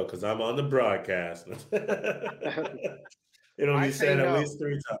 it will, because I'm on the broadcast. It'll be said at least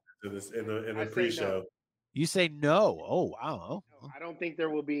 3 times in the pre-show. No. You say no. Oh, wow. No, I don't think there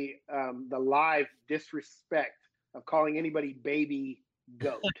will be the live disrespect of calling anybody baby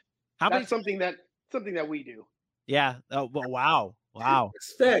goat. That's something that we do. Yeah. Oh, wow.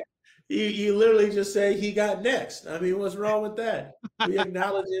 Respect. You literally just say he got next. I mean, what's wrong with that? We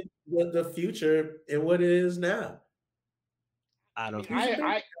acknowledge the future and what it is now. That's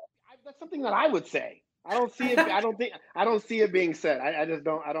something that I would say. I don't see it. I don't see it being said. I just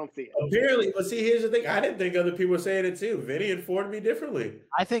don't. I don't see it. Apparently, but see, here's the thing. I didn't think other people were saying it too. Vinny informed me differently.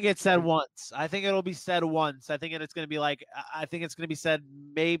 I think it's said once. I think it'll be said once. I think it's going to be like. I think it's going to be said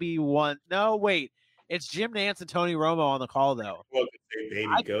maybe one. No, wait. It's Jim Nantz and Tony Romo on the call though. Well,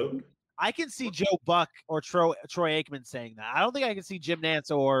 baby goat. I can see Joe Buck or Troy Aikman saying that. I don't think I can see Jim Nantz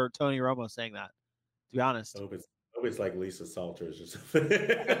or Tony Romo saying that. To be honest. It's like Lisa Salters or something.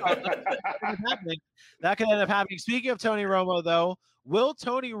 That could end up happening. Speaking of Tony Romo, though, will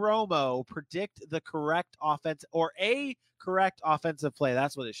Tony Romo predict the correct offense or a correct offensive play?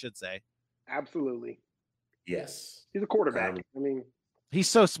 That's what it should say. Absolutely. Yes. He's a quarterback. I mean, he's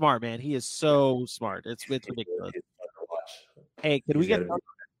so smart, man. He is so smart. It's ridiculous. Hey, could we get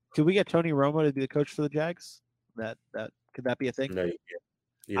Tony Romo to be the coach for the Jags? That could that be a thing? No, you can't.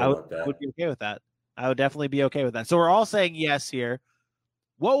 You don't want that. I would be okay with that. I would definitely be okay with that. So we're all saying yes here.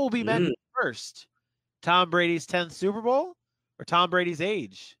 What will be mentioned first? Tom Brady's 10th Super Bowl or Tom Brady's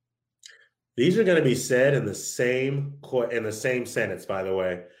age? These are going to be said in the same sentence, by the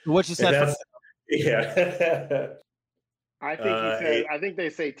way. What you said. Yeah. I think they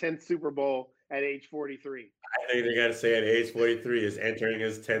say 10th Super Bowl at age 43. I think they're going to say at age 43 is entering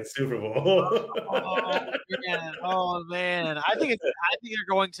his 10th Super Bowl. Oh man. I think they're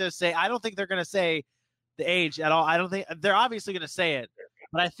going to say. I don't think they're going to say the age at all. I don't think they're obviously going to say it,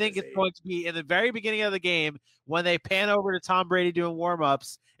 but I think it's going to be in the very beginning of the game when they pan over to Tom Brady doing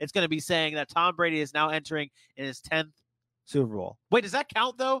warm-ups. It's going to be saying that Tom Brady is now entering in his 10th Super Bowl. Wait, does that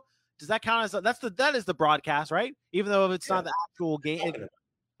count though? Does that count as that is the broadcast, right? Even though it's not the actual game.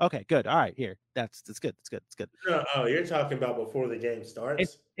 Okay, good. All right, here. That's good. It's good. Oh, you're talking about before the game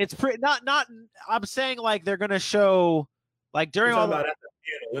starts. It's pretty not. I'm saying like they're gonna show like during all about at the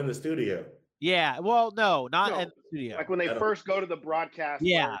panel in the studio. Yeah. Well, no, not in the studio. Like when they first go to the broadcast.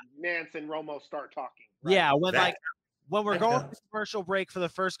 Yeah. Nance and Romo start talking. Right? Yeah. When we're going to commercial break for the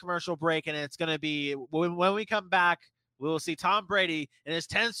first commercial break, and it's gonna be when we come back. We will see Tom Brady in his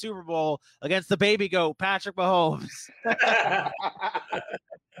 10th Super Bowl against the baby goat, Patrick Mahomes.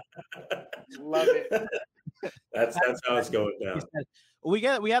 Love it. That's how it's going down. We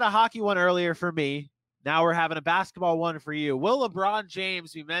had a hockey one earlier for me. Now we're having a basketball one for you. Will LeBron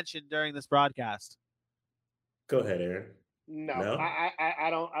James be mentioned during this broadcast? Go ahead, Aaron. No?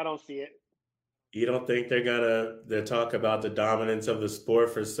 I don't see it. You don't think they'll talk about the dominance of the sport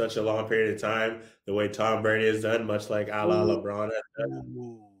for such a long period of time, the way Tom Brady has done, much like a la LeBron has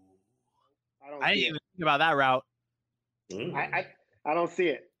done? I didn't even think about that route. I don't see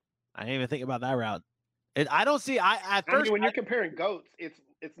it. I didn't even think about that route. I don't see. When you're comparing goats,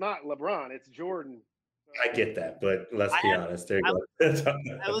 it's not LeBron, it's Jordan. I get that, but let's be honest.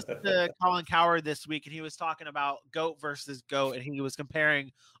 I listened to Colin Cowherd this week, and he was talking about GOAT versus GOAT, and he was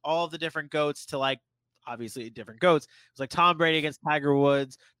comparing all of the different GOATs to, like, obviously different GOATs. It was like Tom Brady against Tiger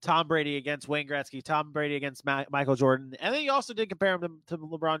Woods, Tom Brady against Wayne Gretzky, Tom Brady against Michael Jordan, and then he also did compare him to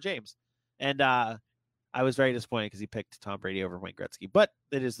LeBron James. And I was very disappointed because he picked Tom Brady over Wayne Gretzky, but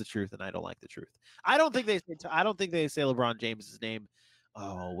it is the truth, and I don't like the truth. I don't think they say LeBron James' name.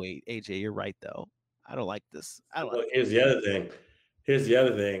 Oh wait, AJ, you're right though. I don't like this. Here's the other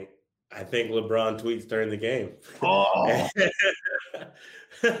thing. I think LeBron tweets during the game. Oh,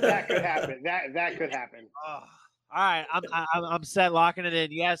 that could happen. That could happen. Oh. All right, I'm set, locking it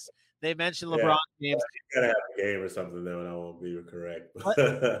in. Yes, they mentioned LeBron James. You gotta have a game or something though, and I won't be correct.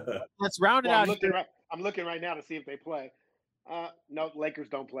 Let's round it out. I'm looking right now to see if they play. No, Lakers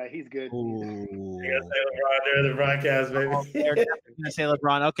don't play. He's good. You're gonna say LeBron during the broadcast, baby. They're definitely gonna say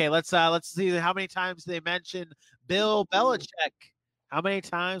LeBron. Okay, let's see how many times they mention Bill Belichick. How many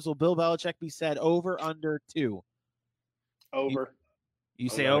times will Bill Belichick be said? Over, under 2? Over. You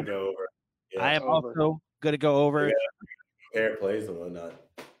say over? Go over. Yeah, I am over. also gonna go over. Yeah. Pair plays and whatnot.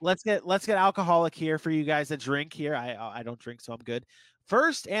 Let's get alcoholic here for you guys that drink here. I don't drink, so I'm good.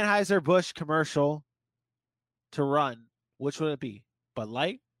 First Anheuser-Busch commercial to run. Which would it be? Bud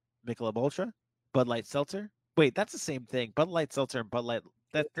Light, Michelob Ultra, Bud Light Seltzer. Wait, that's the same thing. Bud Light Seltzer and Bud Light.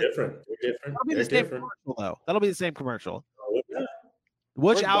 That's different. They're different. That'll be the same commercial, though. That'll be the same commercial.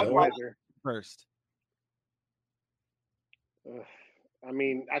 Which alcohol first? I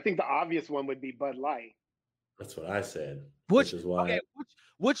mean, I think the obvious one would be Bud Light. That's what I said. Which is why. Okay,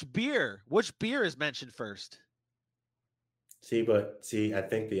 which beer? Which beer is mentioned first? See, I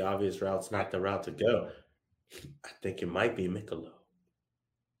think the obvious route's not the route to go. I think it might be Michelob.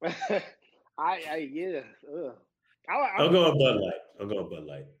 Yeah. I'll go with Bud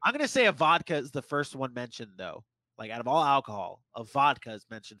Light. I'm gonna say a vodka is the first one mentioned, though. Like out of all alcohol, a vodka is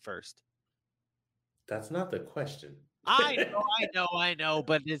mentioned first. That's not the question. I know,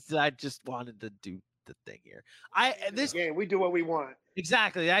 but I just wanted to do the thing here. We do what we want.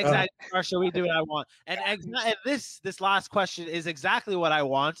 Exactly. Marsha, we do what I want. And this last question is exactly what I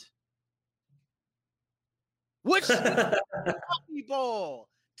want. Which Puppy Bowl?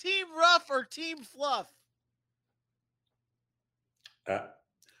 Team Rough or Team Fluff?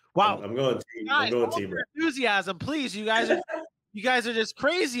 Wow. I'm going team. I'm going team Rough. Enthusiasm, please. You guys are just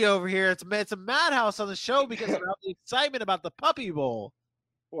crazy over here. It's a madhouse on the show because of the excitement about the Puppy Bowl.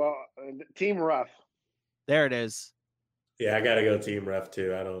 Well, Team Rough. There it is. Yeah, I gotta go Team Rough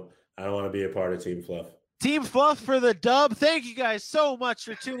too. I don't want to be a part of Team Fluff. Team Fluff for the dub. Thank you guys so much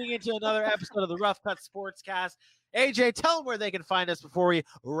for tuning into another episode of the Rough Cut Sportscast. AJ, tell them where they can find us before we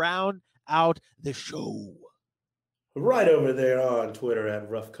round out the show. Right over there on Twitter at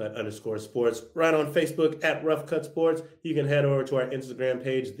roughcut_sports. Right on Facebook at Rough Cut Sports. You can head over to our Instagram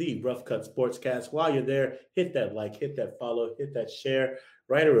page, the Rough Cut Sportscast. While you're there, hit that like, hit that follow, hit that share,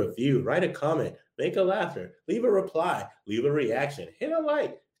 write a review, write a comment, make a laughter, leave a reply, leave a reaction, hit a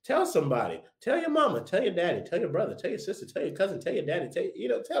like, tell somebody, tell your mama, tell your daddy, tell your brother, tell your sister, tell your cousin, tell your daddy,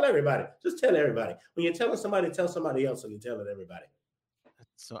 tell everybody. Just tell everybody. When you're telling somebody, tell somebody else, so you're telling everybody.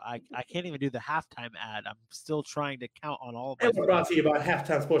 So I can't even do the halftime ad. I'm still trying to count on all of them. And we're brought to you by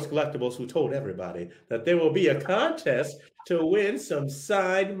Halftime Sports Collectibles, who told everybody that there will be a contest to win some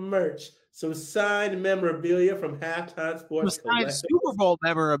signed merch, some signed memorabilia from Halftime Sports Collectibles. Super Bowl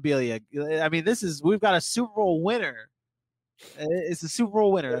memorabilia. I mean, we've got a Super Bowl winner. It's a Super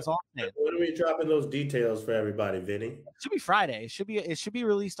Bowl winner. That's all I'm saying. When are we dropping those details for everybody, Vinny? It should be Friday. It should be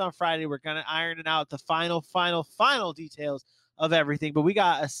released on Friday. We're gonna iron it out, the final details of everything. But we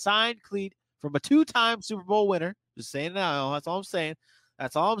got a signed cleat from a 2-time Super Bowl winner. Just saying now. That's all I'm saying.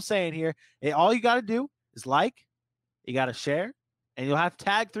 That's all I'm saying here. All you got to do is like, you got to share, and you'll have to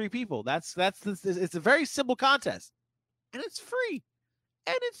tag 3 people. It's a very simple contest, and it's free.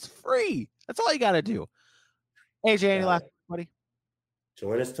 That's all you got to do. AJ, any last buddy?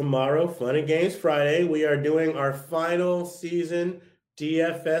 Join us tomorrow, Fun and Games Friday. We are doing our final season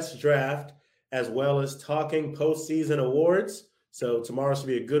DFS draft, as well as talking postseason awards. So tomorrow should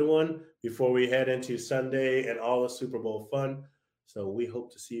be a good one before we head into Sunday and all the Super Bowl fun. So we hope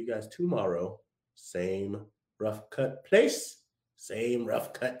to see you guys tomorrow. Same Rough Cut place, same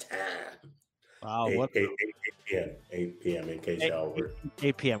Rough Cut time. Wow. 8 p.m. in case y'all were.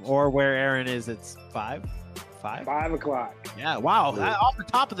 8 p.m. Or where Aaron is, it's 5 o'clock. Yeah, wow. Off the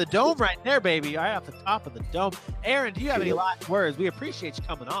top of the dome right there, baby. Right off the top of the dome. Aaron, do you have any last words? We appreciate you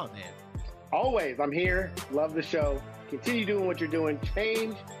coming on, man. Always. I'm here. Love the show. Continue doing what you're doing.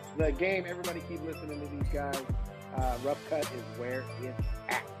 Change the game. Everybody keep listening to these guys. Rough Cut is where it's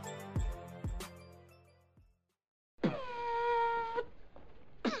at.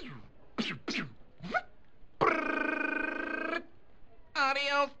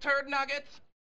 Adios, turd nuggets.